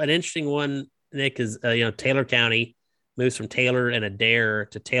an interesting one, Nick, is Taylor County moves from Taylor and Adair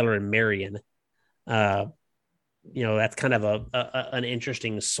to Taylor and Marion. Uh, that's kind of an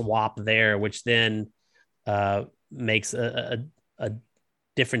interesting swap there, which then makes a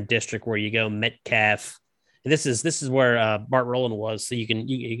different district where you go Metcalf. And this is where Bart Rowland was, so you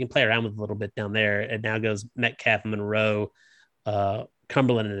can play around with a little bit down there. It now goes Metcalf, Monroe,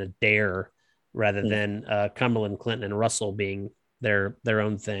 Cumberland, and Adair, rather than Cumberland, Clinton, and Russell being their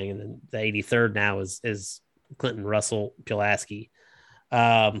own thing. And then the 83rd now is Clinton, Russell, Pulaski.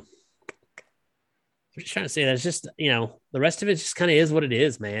 I'm just trying to say that it's just, the rest of it just kind of is what it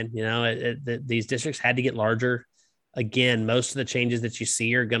is, man. These districts had to get larger. Again, most of the changes that you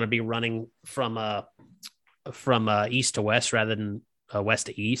see are going to be running from east to west rather than west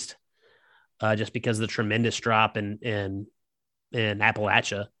to east, just because of the tremendous drop in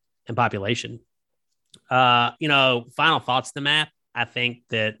Appalachia and population. Final thoughts on the map. I think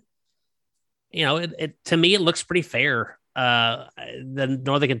that, it to me, it looks pretty fair. The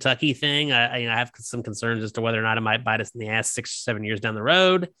Northern Kentucky thing, I have some concerns as to whether or not it might bite us in the ass 6 or 7 years down the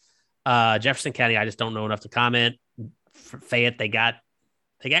road. Jefferson County, I just don't know enough to comment. For Fayette, they got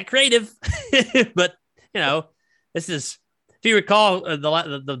creative, but this is, if you recall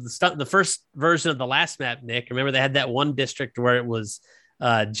the first version of the last map, Nick. Remember they had that one district where it was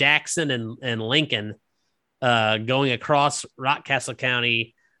Jackson and Lincoln going across Rockcastle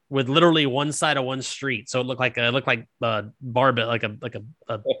County with literally one side of one street, so it looked like a barbell, like a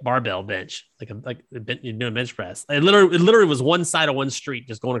barbell bench, like you do a bench press. It literally was one side of one street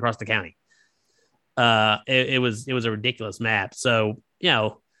just going across the county. It was a ridiculous map. So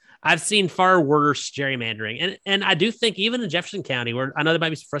I've seen far worse gerrymandering, and I do think even in Jefferson County, where I know there might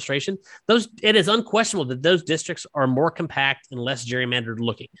be some frustration, it is unquestionable that those districts are more compact and less gerrymandered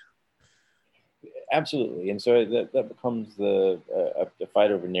looking. Absolutely, and so that becomes the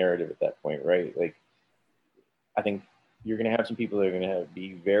fight over narrative at that point, right? Like, I think you're going to have some people that are going to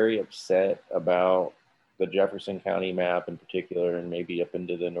be very upset about the Jefferson County map in particular, and maybe up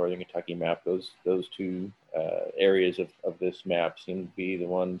into the Northern Kentucky map. Those two areas of this map seem to be the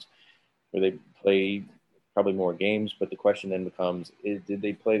ones where they play probably more games. But the question then becomes: did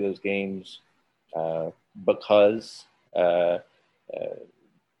they play those games because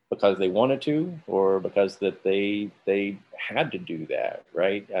because they wanted to, or because that they had to do that,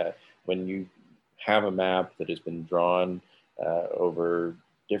 right? When you have a map that has been drawn over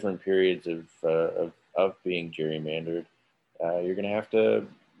different periods of being gerrymandered, you're going to have to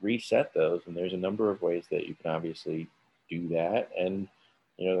reset those, and there's a number of ways that you can obviously do that. And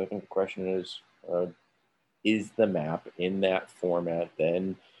I think the question is the map in that format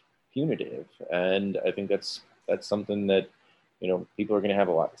then punitive? And I think that's something that people are going to have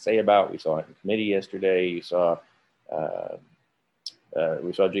a lot to say about. We saw it in committee yesterday. We saw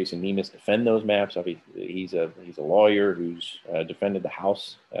Jason Nemes defend those maps. He's a lawyer who's defended the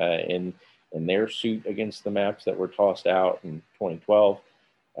House in their suit against the maps that were tossed out in 2012.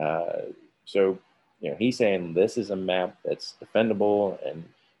 So he's saying this is a map that's defendable and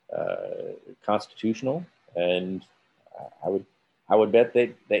constitutional, and I would bet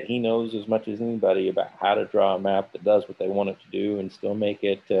that he knows as much as anybody about how to draw a map that does what they want it to do and still make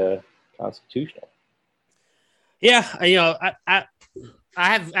it constitutional. Yeah, I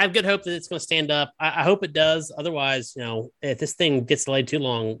have good hope that it's going to stand up. I hope it does. Otherwise, if this thing gets delayed too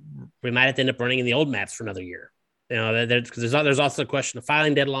long, we might have to end up running in the old maps for another year. Because there's also a question of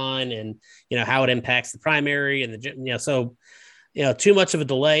filing deadline and how it impacts the primary and so too much of a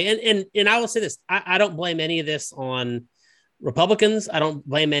delay. And I will say this: I don't blame any of this on Republicans. I don't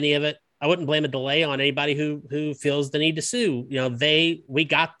blame any of it I wouldn't blame a delay on anybody who feels the need to sue. We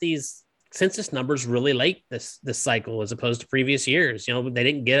got these census numbers really late this cycle as opposed to previous years. They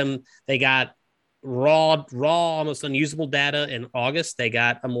didn't get them. They got raw, almost unusable data in August. They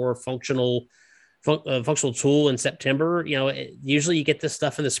got a more functional tool in September. Usually you get this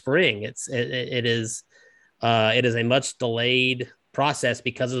stuff in the spring. It is a much delayed process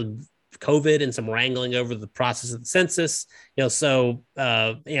because of COVID and some wrangling over the process of the census.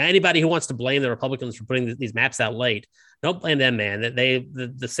 Anybody who wants to blame the Republicans for putting these maps out late, don't blame them, man. That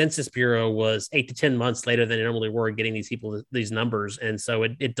the Census Bureau was 8 to 10 months later than they normally were getting these people these numbers, and so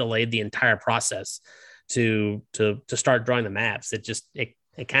it delayed the entire process to start drawing the maps.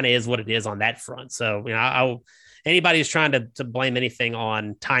 It kind of is what it is on that front. So anybody who's trying to blame anything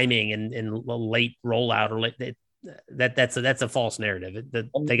on timing and late rollout or late that's a false narrative.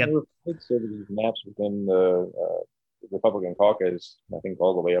 They got these maps within the Republican caucus, I think,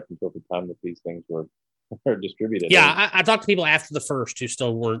 all the way up until the time that these things were distributed. Yeah, I talked to people after the first who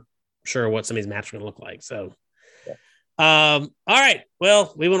still weren't sure what some of these maps were going to look like. So, yeah. All right.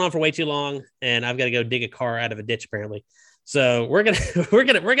 Well, we went on for way too long, and I've got to go dig a car out of a ditch apparently. So we're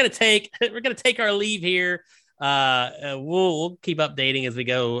gonna take our leave here. We'll keep updating as we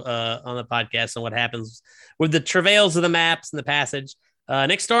go on the podcast on what happens with the travails of the maps and the passage.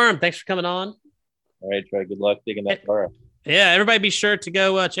 Nick Storm, thanks for coming on. All right, Trey. Good luck digging that car up. Yeah, everybody be sure to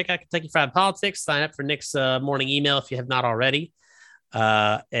go check out Kentucky Fried Politics. Sign up for Nick's morning email if you have not already.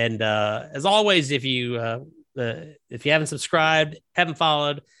 And as always, if you haven't subscribed, haven't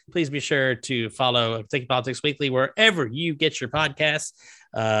followed, please be sure to follow Kentucky Politics Weekly wherever you get your podcasts.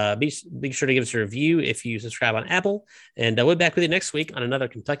 Be sure to give us a review if you subscribe on Apple. And we'll be back with you next week on another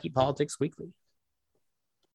Kentucky Politics Weekly.